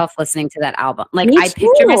myself listening to that album. Like I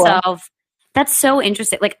picture myself, that's so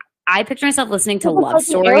interesting. Like I picture myself listening to Love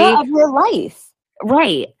Story. Era of your life.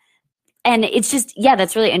 Right. And it's just, yeah,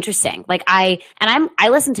 that's really interesting. Like I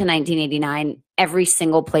listened to 1989 every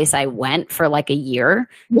single place I went for like a year,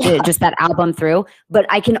 just that album through. But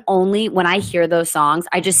I can only, when I hear those songs,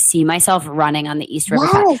 I just see myself running on the East River.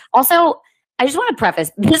 Yes. Also, I just want to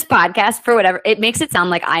preface this podcast for whatever, it makes it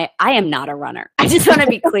sound like I am not a runner. I just want to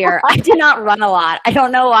be clear. I do not run a lot. I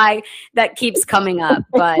don't know why that keeps coming up,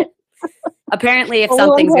 but apparently if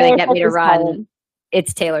something's going to get me to run,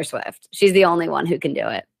 it's Taylor Swift. She's the only one who can do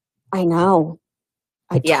it. I know.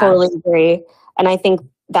 I totally agree. And I think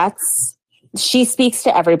she speaks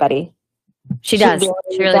to everybody. She does.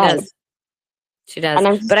 She really does. She does. And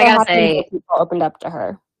I'm but I gotta say, people opened up to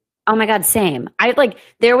her. Oh my God, same.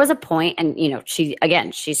 There was a point, and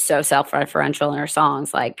she's so self-referential in her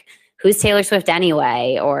songs. Like, who's Taylor Swift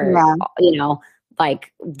anyway? Or,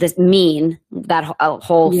 like this that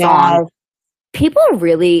whole song. People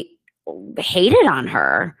really hated on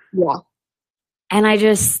her. Yeah. And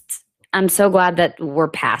I'm so glad that we're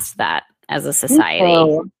past that as a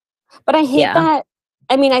society. But I hate that.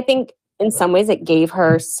 I mean, I think in some ways it gave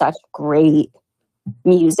her such great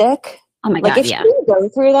music. Oh my God, if she didn't go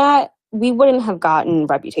through that, we wouldn't have gotten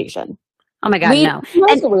Reputation. Oh my God, no.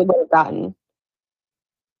 We would have gotten.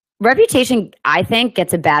 Reputation, I think,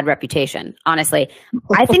 gets a bad reputation, honestly.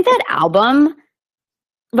 I think that album,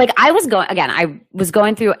 like I was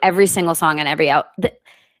going through every single song and every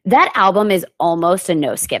that album is almost a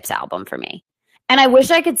no skips album for me. And I wish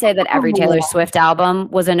I could say that every Taylor Swift album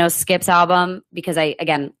was a no skips album because I,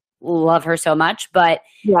 again, love her so much. But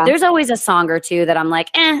there's always a song or two that I'm like,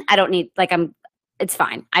 I don't need, it's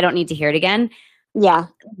fine. I don't need to hear it again. Yeah.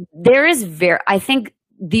 There is I think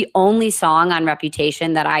the only song on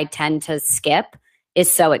Reputation that I tend to skip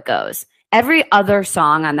is So It Goes. Every other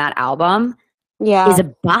song on that album is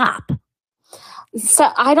a bop.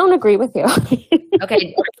 So I don't agree with you.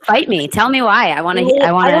 Okay, fight me. Tell me why. I want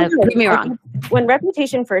to prove me wrong. When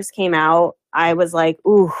Reputation first came out, I was like,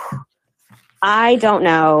 ooh, I don't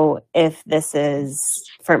know if this is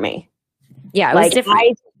for me. Yeah, it was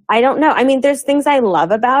different. I don't know. I mean, there's things I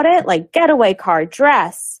love about it, like Getaway Car,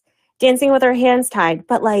 Dress, Dancing with Her Hands Tied,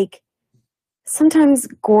 but like sometimes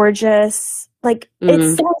Gorgeous, like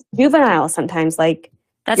it sounds juvenile sometimes, like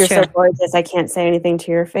you're so gorgeous, I can't say anything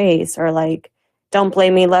to your face, or like Don't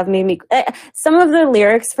Blame Me, Love Me. Some of the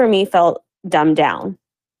lyrics for me felt dumbed down.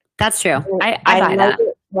 That's true. I buy that.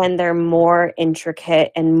 When they're more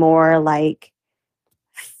intricate and more like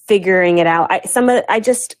figuring it out. I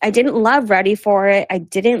didn't love Ready for It. I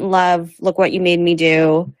didn't love Look What You Made Me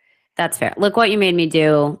Do. That's fair. Look What You Made Me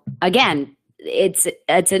Do. Again, it's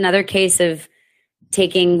another case of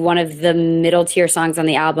taking one of the middle tier songs on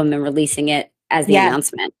the album and releasing it as the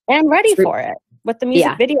announcement. And Ready for It. With the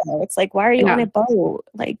music video, it's like, why are you on a boat?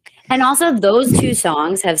 Like, and also those two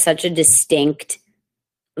songs have such a distinct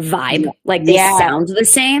vibe. Like they sound the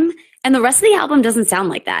same, and the rest of the album doesn't sound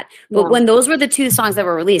like that. But when those were the two songs that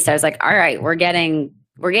were released, I was like, all right, we're getting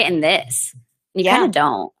this. You kind of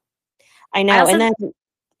don't. I know. And then,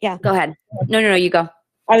 go ahead. No, you go.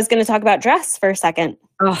 I was going to talk about Dress for a second.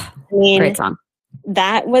 Oh, I mean, great song.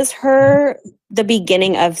 That was the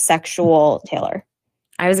beginning of sexual Taylor.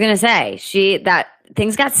 I was going to say that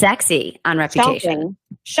things got sexy on Reputation.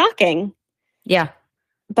 Shocking. Yeah.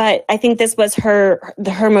 But I think this was her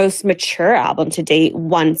most mature album to date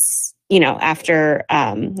once, after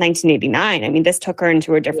 1989. I mean, this took her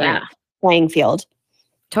into a different playing field.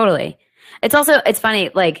 Totally. It's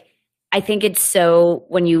funny. Like, I think it's so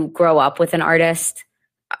when you grow up with an artist,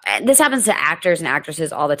 this happens to actors and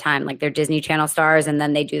actresses all the time. Like they're Disney Channel stars and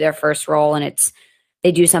then they do their first role and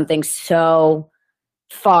they do something so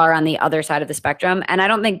far on the other side of the spectrum. And I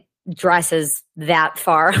don't think Dress is that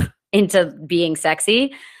far into being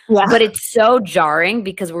sexy, but it's so jarring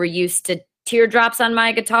because we're used to Teardrops on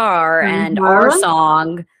My Guitar and our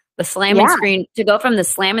song, the slamming screen, to go from the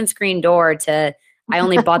slamming screen door to I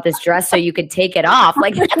only bought this dress so you could take it off.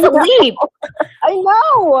 Like that's a leap. I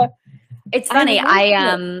know. It's funny.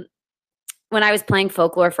 When I was playing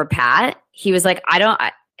Folklore for Pat, he was like,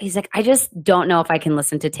 he's like, I just don't know if I can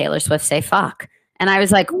listen to Taylor Swift say fuck. And I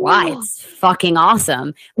was like, why? It's fucking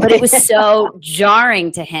awesome. But it was so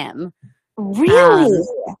jarring to him. Really?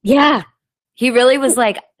 Yeah. He really was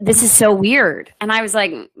like, this is so weird. And I was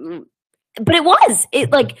like, but it was.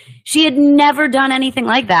 It like she had never done anything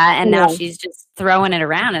like that. And now she's just throwing it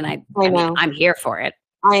around. And I mean, I'm here for it.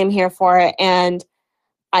 I am here for it. And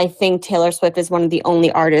I think Taylor Swift is one of the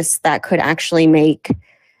only artists that could actually make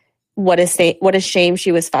what a shame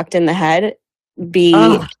she was fucked in the head be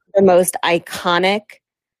the most iconic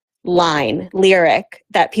lyric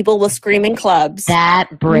that people will scream in clubs.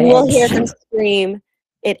 That bridge. You will hear them scream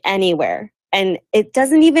it anywhere. And it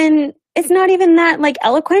doesn't even it's not even that like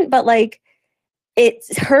eloquent, but like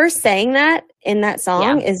it's her saying that in that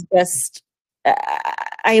song is just,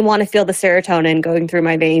 I want to feel the serotonin going through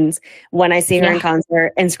my veins when I see her in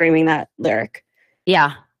concert and screaming that lyric.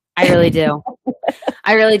 Yeah, I really do.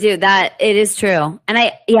 I really do. That it is true.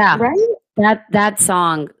 And that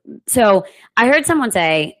song. So I heard someone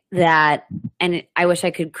say that, and I wish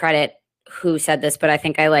I could credit who said this, but I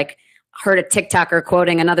think I like heard a TikToker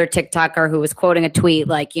quoting another TikToker who was quoting a tweet,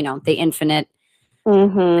 like, you know, the infinite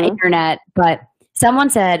internet. But someone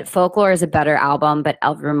said Folklore is a better album, but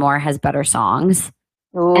Evermore has better songs.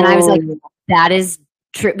 Ooh. And I was like, that is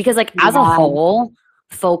true. Because like as a whole,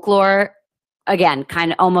 Folklore, again,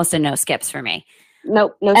 kind of almost a no skips for me.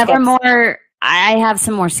 Nope, no Evermore, skips. I have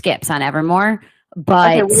some more skips on Evermore.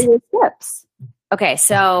 But okay, what are your skips? Okay,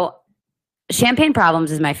 so Champagne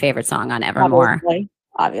Problems is my favorite song on Evermore.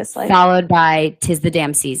 Obviously. Followed by Tis the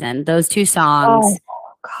Damn Season. Those two songs. Oh,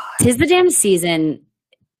 God. Tis the Damn Season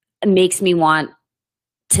makes me want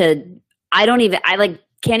to, I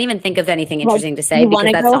can't even think of anything interesting to say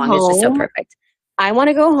because that song is just so perfect. I want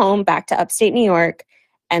to go home back to upstate New York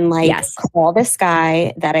and like call this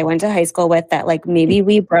guy that I went to high school with that like maybe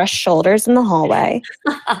we brushed shoulders in the hallway.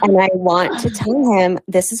 And I want to tell him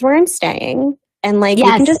this is where I'm staying. And like we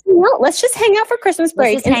can just hang out. Let's just hang out for Christmas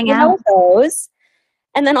break and see how it goes.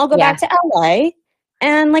 And then I'll go back to LA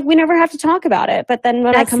and like we never have to talk about it. But then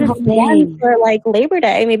when I come home again for like Labor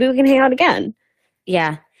Day, maybe we can hang out again.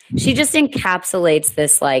 Yeah. She just encapsulates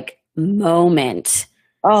this like moment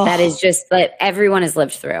that is just like everyone has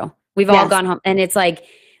lived through. We've all gone home. And it's like,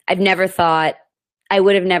 I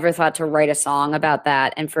would have never thought to write a song about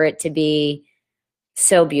that and for it to be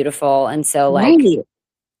so beautiful and so like,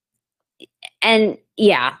 and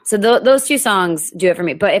yeah, so those two songs do it for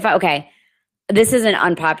me. But this is an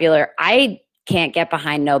unpopular, I can't get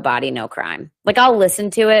behind No Body, No Crime. Like I'll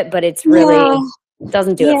listen to it, but it's really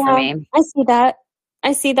doesn't do it for me.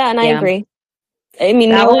 I see that and I agree. I mean,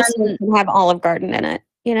 no one can have Olive Garden in it,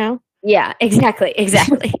 you know? Yeah, exactly.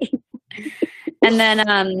 And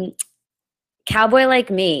then Cowboy Like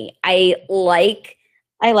Me. I like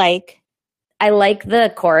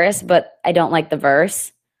the chorus, but I don't like the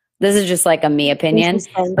verse. This is just like a me opinion.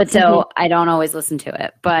 But so I don't always listen to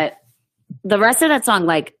it. But the rest of that song,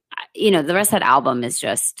 like, you know, the rest of that album is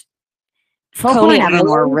just Folklore and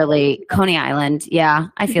Evermore, really. Coney Island. Yeah,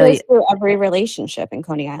 I feel it. Through every relationship in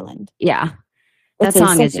Coney Island. Yeah. That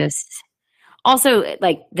song is just also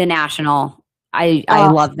like The National. I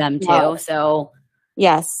love them too. So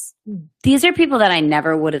yes, these are people that I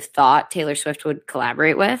never would have thought Taylor Swift would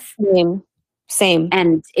collaborate with. Same.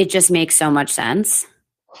 And it just makes so much sense.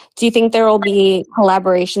 Do you think there will be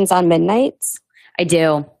collaborations on Midnights? I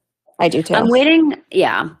do too. I'm waiting.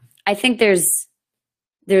 Yeah. I think there's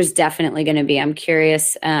definitely going to be. I'm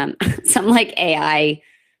curious. Some like AI.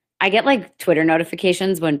 I get like Twitter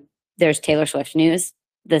notifications when there's Taylor Swift news.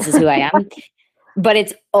 This is who I am. But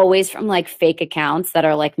it's always from like fake accounts that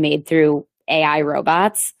are like made through AI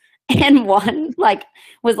robots. And one like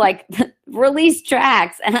was like release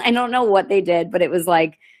tracks. And I don't know what they did, but it was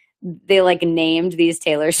like they like named these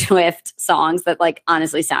Taylor Swift songs that like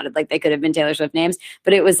honestly sounded like they could have been Taylor Swift names.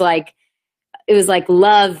 But it was like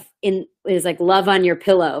Love on Your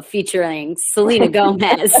Pillow featuring Selena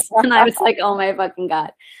Gomez. And I was like, oh my fucking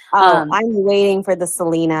God. I'm waiting for the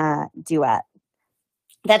Selena duet.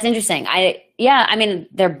 That's interesting. I mean,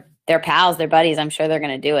 they're pals, they're buddies. I'm sure they're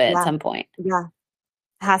going to do it at some point. Yeah.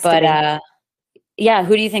 Has to be.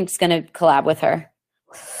 Who do you think is going to collab with her?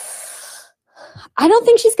 I don't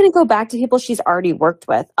think she's going to go back to people she's already worked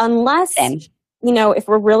with unless, you know, if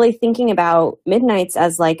we're really thinking about Midnights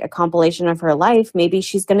as like a compilation of her life, maybe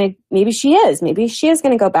she is going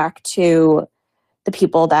to go back to the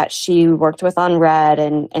people that she worked with on Red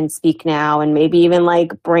and Speak Now, and maybe even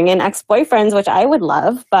like bring in ex-boyfriends, which I would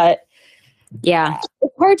love, but yeah,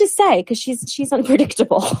 it's hard to say because she's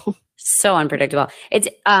unpredictable. So unpredictable. It's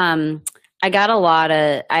I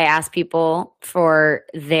asked people for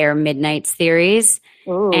their Midnights theories.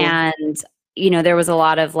 Ooh. And you know, there was a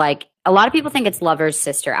lot of people think it's Lover's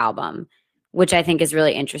sister album, which I think is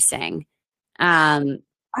really interesting. But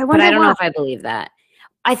I don't know if I believe that.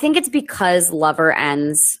 I think it's because Lover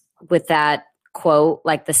ends with that quote,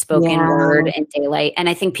 like the spoken word in Daylight. And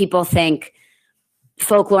I think people think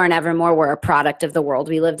Folklore and Evermore were a product of the world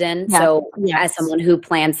we lived in. Yeah. So as someone who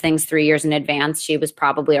plans things 3 years in advance, she was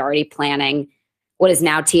probably already planning what is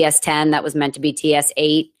now TS10 that was meant to be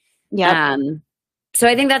TS8. Yeah. So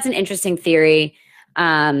I think that's an interesting theory.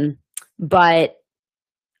 But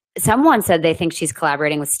someone said they think she's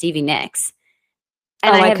collaborating with Stevie Nicks.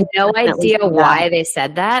 And I have no idea why they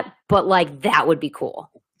said that, but like that would be cool.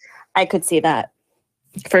 I could see that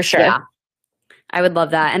for sure. Yeah, I would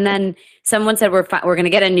love that. And then someone said we're going to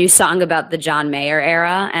get a new song about the John Mayer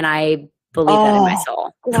era, and I believe that in my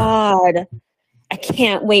soul. God, I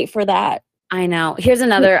can't wait for that. I know. Here's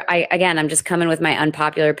another. I'm just coming with my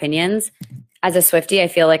unpopular opinions. As a Swiftie, I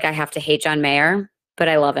feel like I have to hate John Mayer, but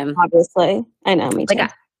I love him. Obviously, I know, me too.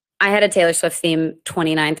 Like I had a Taylor Swift theme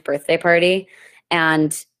 29th birthday party,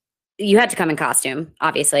 and you had to come in costume,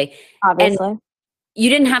 obviously. And you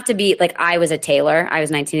didn't have to be like, I was a Taylor. I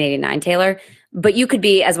was 1989 Taylor, but you could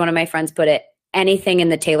be, as one of my friends put it, anything in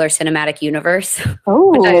the Taylor cinematic universe.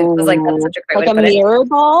 Oh, which I was like, that's such a great way to put it. Like a mirror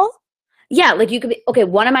ball? Yeah, like you could be, okay,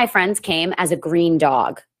 one of my friends came as a green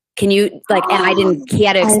dog. Can you, like, and he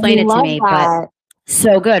had to explain it to me, but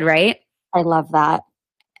so good, right? I love that.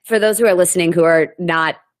 For those who are listening who are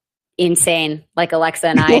not insane like Alexa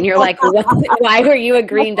and I, and you're like, why were you a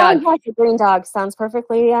green dog? Like a green dog sounds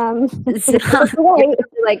perfectly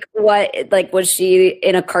like what, like was she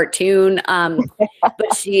in a cartoon?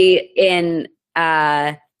 But she in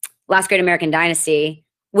Last Great American Dynasty,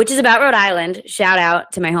 which is about Rhode Island, shout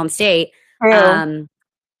out to my home state.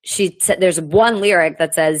 She said there's one lyric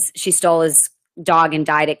that says she stole his dog and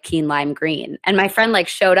died at Keen Lime Green, and my friend like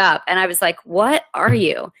showed up and I was like, what are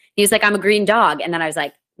you? He was like, I'm a green dog, and then I was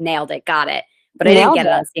like, nailed it, got it, but I didn't get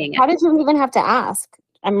it on seeing it. How did you even have to ask?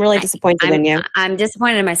 I'm really disappointed in you. I'm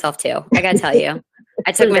disappointed in myself too, I gotta tell you.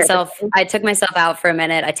 I took myself out for a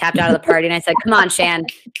minute. I tapped out of the party and I said, come on, Shan,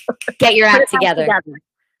 get your act together.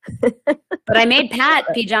 But I made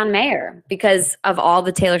Pat be John Mayer because of all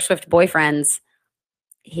the Taylor Swift boyfriends.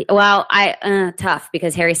 Tough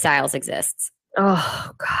because Harry Styles exists.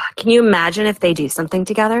 Oh God. Can you imagine if they do something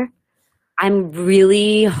together? I'm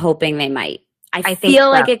really hoping they might. I feel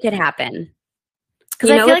like it could happen.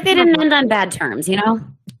 Because I feel like they didn't end on bad terms, you know?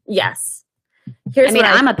 Yes.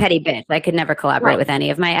 I'm a petty bitch. I could never collaborate with any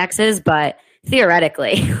of my exes, but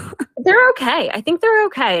theoretically. They're okay. I think they're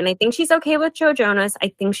okay. And I think she's okay with Joe Jonas.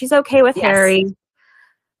 I think she's okay with Harry.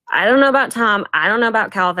 I don't know about Tom. I don't know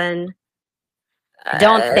about Calvin.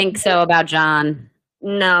 Don't think so about John.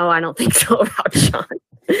 No, I don't think so about John.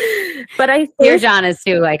 But I think your John is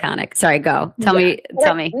too iconic. Sorry, go. Tell me.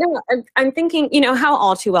 No, I'm thinking, you know, how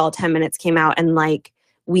All Too Well 10 Minutes came out and like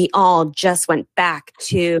we all just went back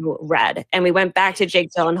to Red and we went back to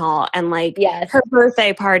Jake Gyllenhaal and like her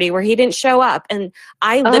birthday party where he didn't show up. And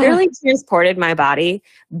I literally transported my body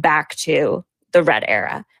back to the Red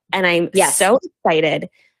era. And I'm so excited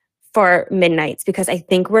for Midnights because I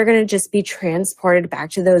think we're going to just be transported back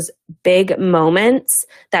to those big moments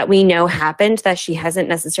that we know happened that she hasn't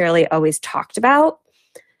necessarily always talked about.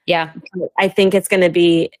 Yeah. I think it's going to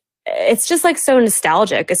be, it's just like so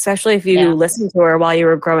nostalgic, especially if you listen to her while you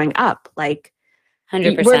were growing up. Like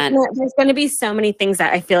 100%. There's going to be so many things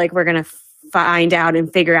that I feel like we're going to find out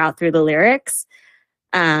and figure out through the lyrics.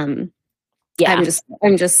 I'm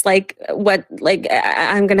just like,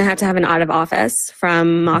 I'm going to have an out of office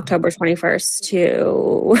from October 21st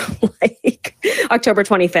to like October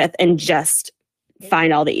 25th and just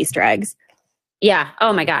find all the Easter eggs. Yeah.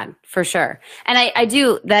 Oh my God, for sure. And I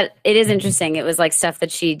do that. It is interesting. It was like stuff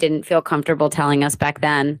that she didn't feel comfortable telling us back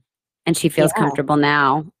then. And she feels comfortable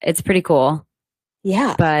now. It's pretty cool.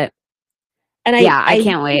 Yeah. But I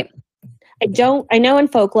can't wait. I know in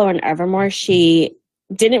Folklore and Evermore, she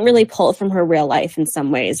didn't really pull it from her real life in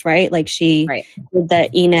some ways, right? Like she did the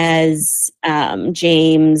Inez,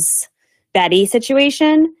 James, Betty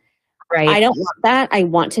situation. Right. I don't want that. I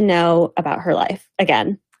want to know about her life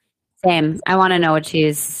again. Same. I want to know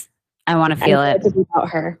I want to feel it. About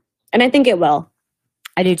her. And I think it will.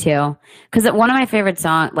 I do too. Because one of my favorite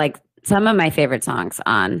songs, like some of my favorite songs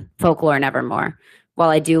on Folklore and Evermore, while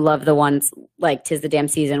I do love the ones like 'Tis the Damn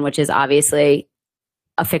Season, which is obviously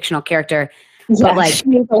a fictional character. Yeah, but like, she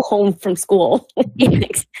didn't go home from school.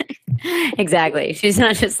 Exactly. She's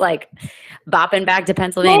not just like bopping back to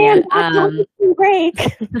Pennsylvania.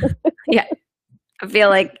 Break. Yeah. I feel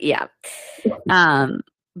like,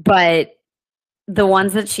 but the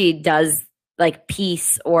ones that she does like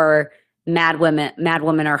Peace or Mad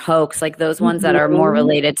Woman or Hoax, like those ones that are more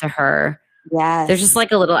related to her. Yes. There's just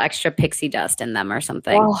like a little extra pixie dust in them or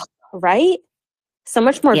something. Oh, right? So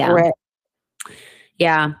much more grit.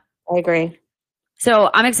 Yeah. I agree. So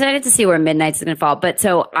I'm excited to see where Midnight's is going to fall. But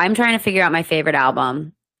so I'm trying to figure out my favorite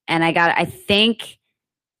album. And I think,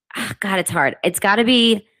 God, it's hard. It's got to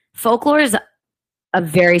be, Folklore is a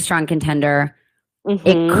very strong contender. Mm-hmm.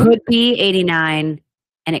 It could be 89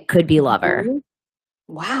 and it could be Lover.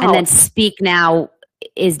 Wow. And then Speak Now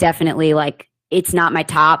is definitely like, it's not my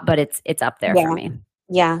top, but it's up there for me.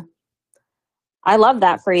 Yeah. I love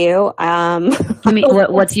that for you. I mean,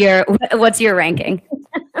 what's your ranking?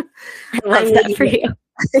 I love that for you.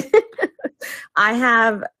 I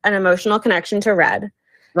have an emotional connection to Red.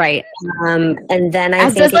 Right. And then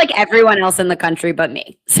as does like everyone else in the country but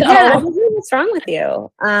me. So yeah, what's wrong with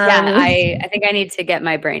you? Yeah, I think I need to get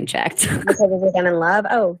my brain checked. Because of Again in Love?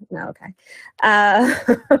 Oh, no, okay. I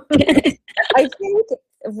think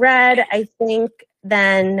Red, I think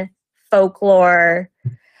then Folklore,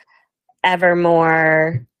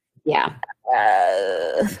 Evermore. Yeah.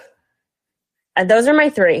 Those are my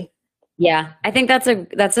three. Yeah, I think that's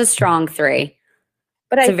a strong three.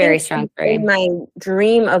 But it's I a very strong three. In my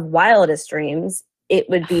dream of wildest dreams, it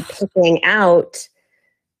would be picking out,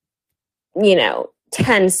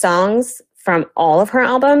 10 songs from all of her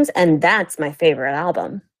albums, and that's my favorite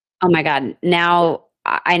album. Oh my God. Now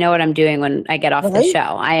I know what I'm doing when I get off the show.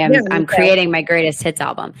 I'm creating my greatest hits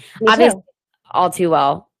album. Obviously, All Too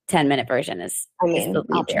Well, 10-minute version is the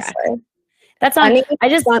lead track. That song, I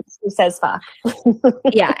just want she says fuck.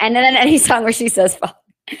 Yeah, and then any song where she says fuck.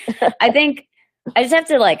 I think I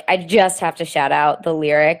just have to shout out the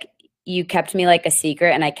lyric, "You kept me like a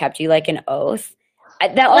secret and I kept you like an oath."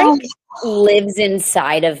 That lives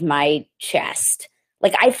inside of my chest.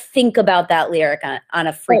 Like I think about that lyric on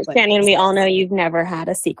a frequent basis. Shannon, we all know you've never had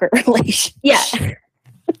a secret relationship. Yeah.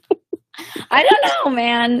 I don't know,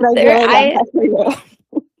 man.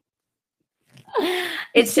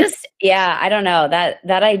 It's just, yeah, I don't know.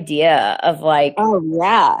 That idea of like, oh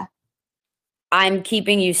yeah, I'm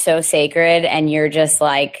keeping you so sacred and you're just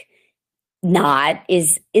like not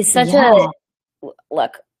is such a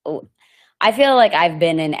look. I feel like I've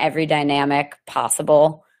been in every dynamic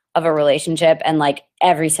possible of a relationship, and like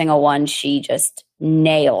every single one she just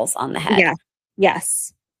nails on the head. Yeah.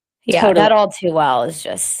 Yes. Yeah. Totally. That All Too Well is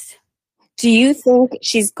just. Do you think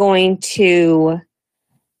she's going to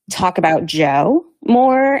talk about Joe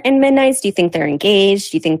more in Midnights? Do you think they're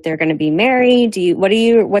engaged? Do you think they're going to be married?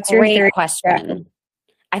 What's your Great question?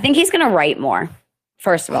 I think he's going to write more,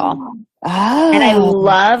 first of all. And I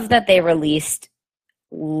love that they released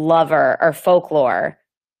Lover or Folklore.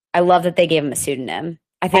 I love that they gave him a pseudonym.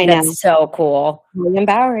 I think that's so cool. William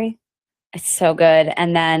Bowery. It's so good.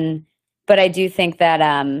 And then, but I do think that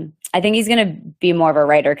I think he's going to be more of a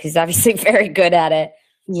writer because he's obviously very good at it.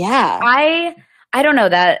 Yeah. I don't know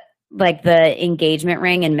that like the engagement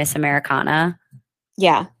ring in Miss Americana.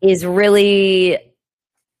 Yeah. Is really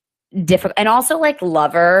difficult. And also like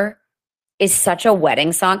Lover is such a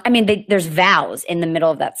wedding song. I mean, there's vows in the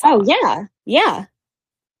middle of that song. Oh yeah. Yeah.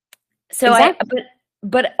 So exactly.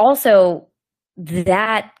 But also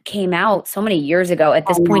that came out so many years ago. At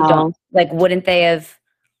this point, wouldn't they have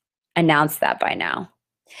announced that by now?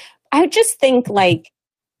 I just think I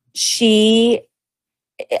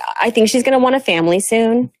think she's going to want a family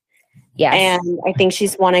soon. Yes. And I think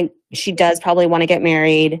she does probably want to get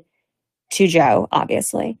married to Joe,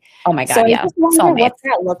 obviously. Oh my God. So yeah. I just wonder what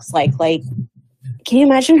that looks like. Like, can you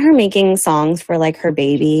imagine her making songs for like her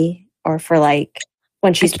baby or for like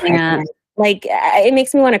when she's pregnant? Like, it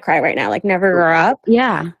makes me want to cry right now. Like, Never Grow Up.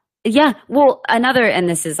 Yeah. Yeah. Well, and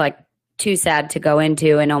this is like too sad to go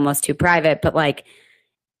into and almost too private, but like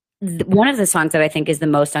one of the songs that I think is the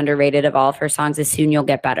most underrated of all of her songs is Soon You'll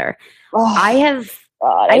Get Better. Oh, I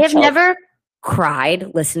have never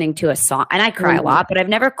cried listening to a song, and I cry a lot, but I've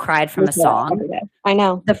never cried from a song. I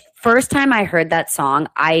know. The first time I heard that song,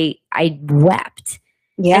 I wept.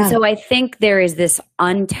 Yeah. And so I think there is this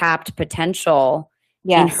untapped potential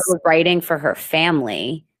in her writing for her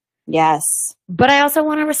family. Yes. But I also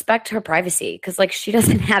want to respect her privacy because like she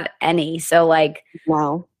doesn't have any. So like,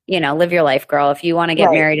 wow. Live your life, girl. If you want to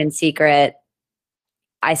get married in secret,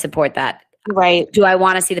 I support that. Right. Do I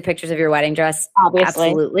want to see the pictures of your wedding dress? Obviously.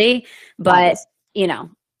 Absolutely. But,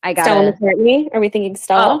 I got Stella McCartney? Are we thinking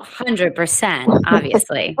Stella? Oh, 100%.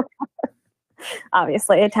 Obviously.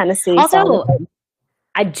 Obviously. A Tennessee. Also,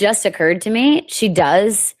 it just occurred to me, she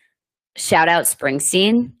does shout out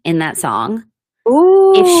Springsteen in that song.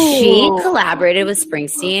 Ooh. If she collaborated with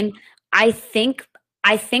Springsteen, I think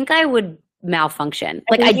I would malfunction.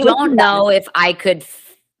 Like, I don't know if I could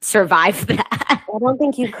survive that. I don't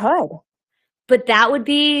think you could. But that would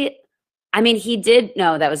be, he did,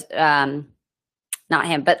 no, that was not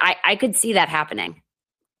him, but I could see that happening.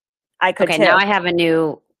 I could too. Now I have a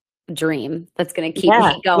new dream that's going to keep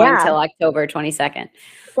me going until October 22nd.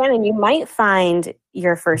 Shannon, you might find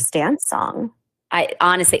your first dance song. I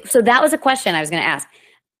honestly, so that was a question I was going to ask.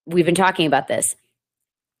 We've been talking about this.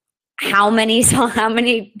 How many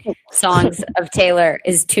songs of Taylor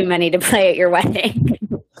is too many to play at your wedding?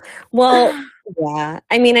 Well, yeah.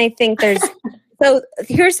 I think so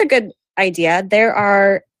here's a good idea. There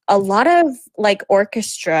are a lot of like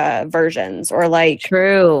orchestra versions or like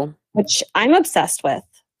true, which I'm obsessed with.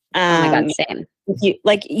 Oh my God, same.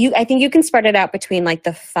 I think you can spread it out between like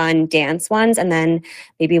the fun dance ones and then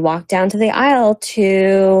maybe walk down to the aisle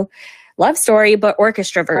to Love Story, but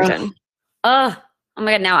orchestra version. Oh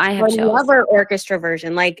my God, now I have Or chills. Lover orchestra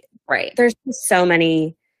version. Like, Right. there's so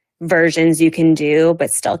many versions you can do,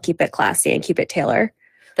 but still keep it classy and keep it Taylor.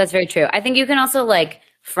 That's very true. I think you can also like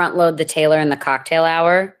front load the Taylor in the cocktail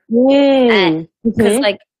hour. Because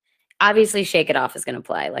like obviously Shake It Off is going to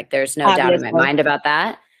play. Like there's no doubt in my mind about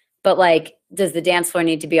that. But like, does the dance floor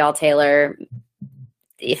need to be all Taylor?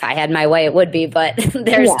 If I had my way, it would be. But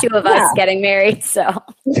there's two of us getting married. So.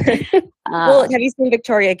 Well, have you seen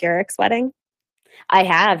Victoria Garrick's wedding? I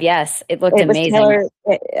have, yes. It looked amazing.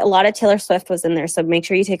 A lot of Taylor Swift was in there, so make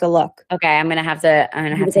sure you take a look. Okay, I'm gonna have to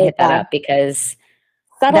hit that up because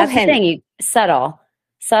that's the thing. Subtle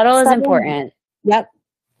is important. Yep.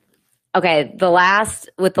 Okay, the last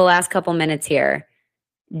couple minutes here,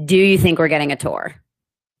 do you think we're getting a tour?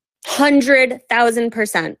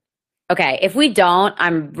 100,000%. Okay, if we don't,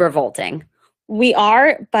 I'm revolting. We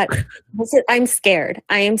are, but I'm scared.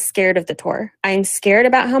 I am scared of the tour. I'm scared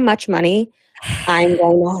about how much money I'm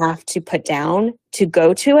going to have to put down to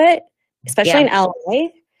go to it, especially in LA.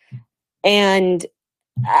 And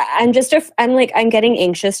I'm getting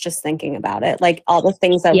anxious just thinking about it. Like all the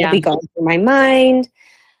things that will be going through my mind.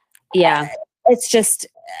 Yeah. It's just,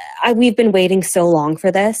 we've been waiting so long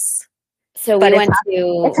for this. So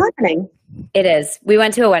it's happening. It is. We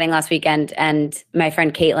went to a wedding last weekend and my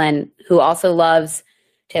friend Caitlin, who also loves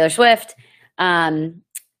Taylor Swift,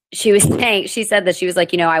 she said that she was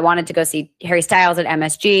like, I wanted to go see Harry Styles at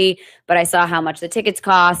MSG, but I saw how much the tickets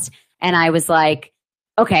cost. And I was like,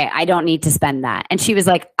 okay, I don't need to spend that. And she was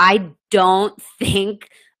like, I don't think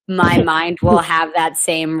my mind will have that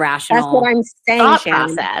same rational That's what I'm saying, thought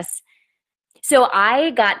process. So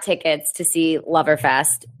I got tickets to see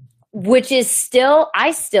Loverfest, which is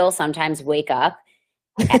I still sometimes wake up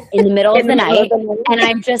in the middle of the night and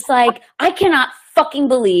I'm just like, I cannot fucking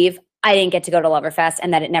believe I didn't get to go to Loverfest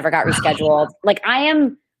and that it never got rescheduled. Like I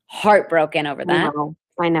am heartbroken over that.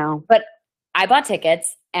 I know. But I bought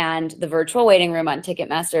tickets and the virtual waiting room on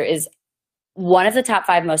Ticketmaster is one of the top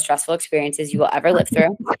 5 most stressful experiences you will ever live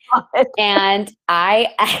through. And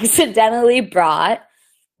I accidentally brought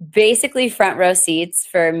basically front row seats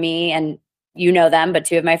for me and you know them, but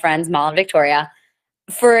 2 of my friends, Mal and Victoria,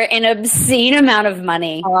 for an obscene amount of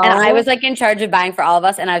money. And I was like in charge of buying for all of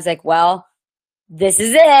us. And I was like, well, this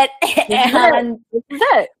is it. This is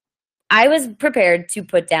it. I was prepared to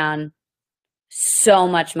put down so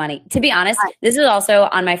much money. To be honest, this is also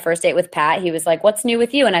on my first date with Pat. He was like, what's new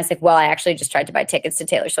with you? And I was like, well, I actually just tried to buy tickets to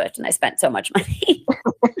Taylor Swift and I spent so much money.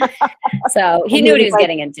 So he knew what he was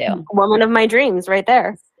getting into. Woman of my dreams right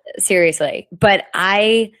there. Seriously. But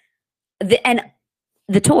the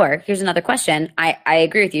tour, here's another question. I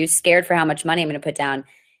agree with you. Scared for how much money I'm going to put down.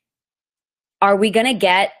 Are we going to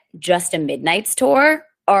get just a Midnights tour?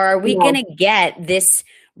 Or are we going to get this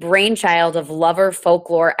brainchild of Lover,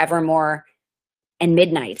 Folklore, Evermore, and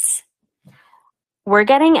Midnights? We're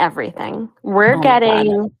getting everything. We're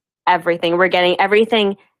getting everything. We're getting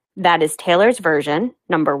everything that is Taylor's version,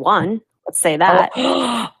 number 1. Let's say that.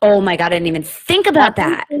 Oh my God, I didn't even think about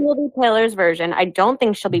that. Will be Taylor's version. I don't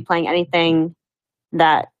think she'll be playing anything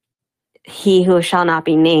that He Who Shall Not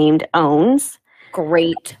Be Named owns.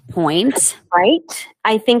 Great point. Right?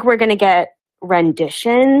 I think we're going to get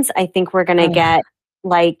renditions. I think we're going to get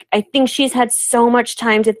I think she's had so much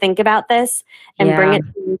time to think about this and bring it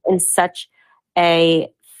in such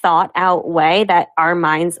a thought out way that our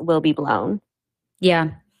minds will be blown. Yeah.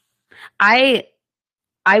 I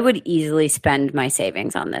would easily spend my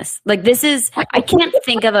savings on this. Like I can't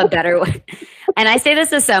think of a better way. And I say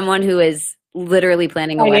this as someone who is literally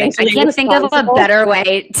planning a wedding. I can't think of a better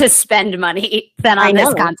way to spend money than on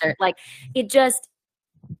this concert. Like it just,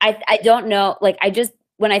 I don't know. Like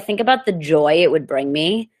when I think about the joy it would bring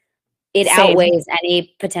me, it outweighs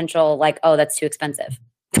any potential that's too expensive.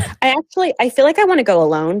 I feel like I want to go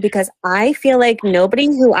alone because I feel like nobody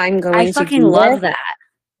who I'm going to I fucking love that.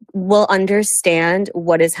 Will understand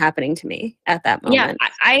what is happening to me at that moment. Yeah,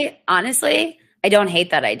 I honestly, I don't hate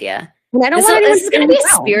that idea. And I don't want anyone this is going to be a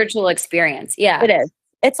spiritual experience. Yeah. It is.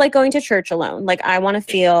 It's like going to church alone. Like I want to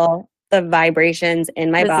feel the vibrations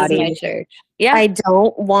in my body. This is my church. Yeah. I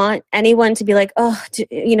don't want anyone to be like, oh,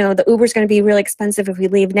 the Uber's going to be really expensive if we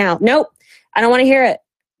leave now. Nope. I don't want to hear it.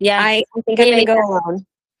 Yeah. I think I'm going to go alone.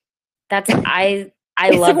 I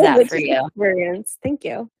love that for you. Experience. Thank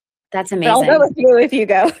you. That's amazing. I'll go with you if you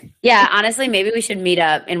go. Yeah, honestly, maybe we should meet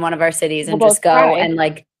up in one of our cities and just go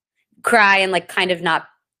and cry and kind of not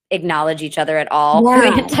acknowledge each other at all.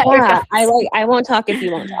 Yeah, I won't talk if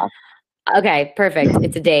you won't talk. Okay, perfect.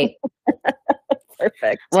 It's a date.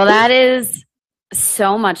 Perfect. Well, that is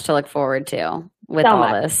so much to look forward to with So all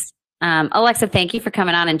much. this. Alexa, thank you for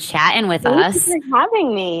coming on and chatting with Thank you us. for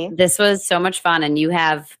having me. This was so much fun, and you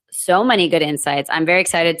have so many good insights. I'm very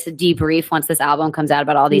excited to debrief once this album comes out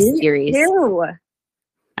about all these theories. Ew.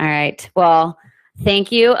 All right. Well,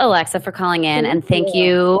 thank you, Alexa, for calling in. And thank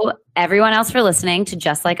you, everyone else, for listening to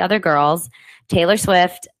Just Like Other Girls. Taylor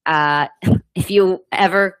Swift, if you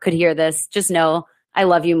ever could hear this, just know I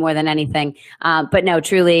love you more than anything. But no,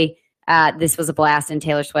 truly, this was a blast. And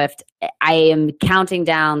Taylor Swift, I am counting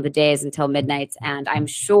down the days until midnight. And I'm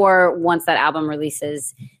sure once that album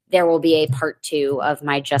releases, there will be a part 2 of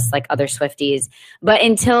my Just Like Other Swifties. But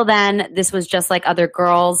until then, this was Just Like Other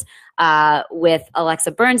Girls with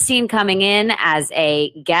Alexa Bernstein coming in as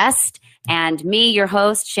a guest, and me, your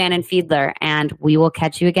host, Shannon Fiedler. And we will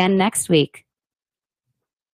catch you again next week.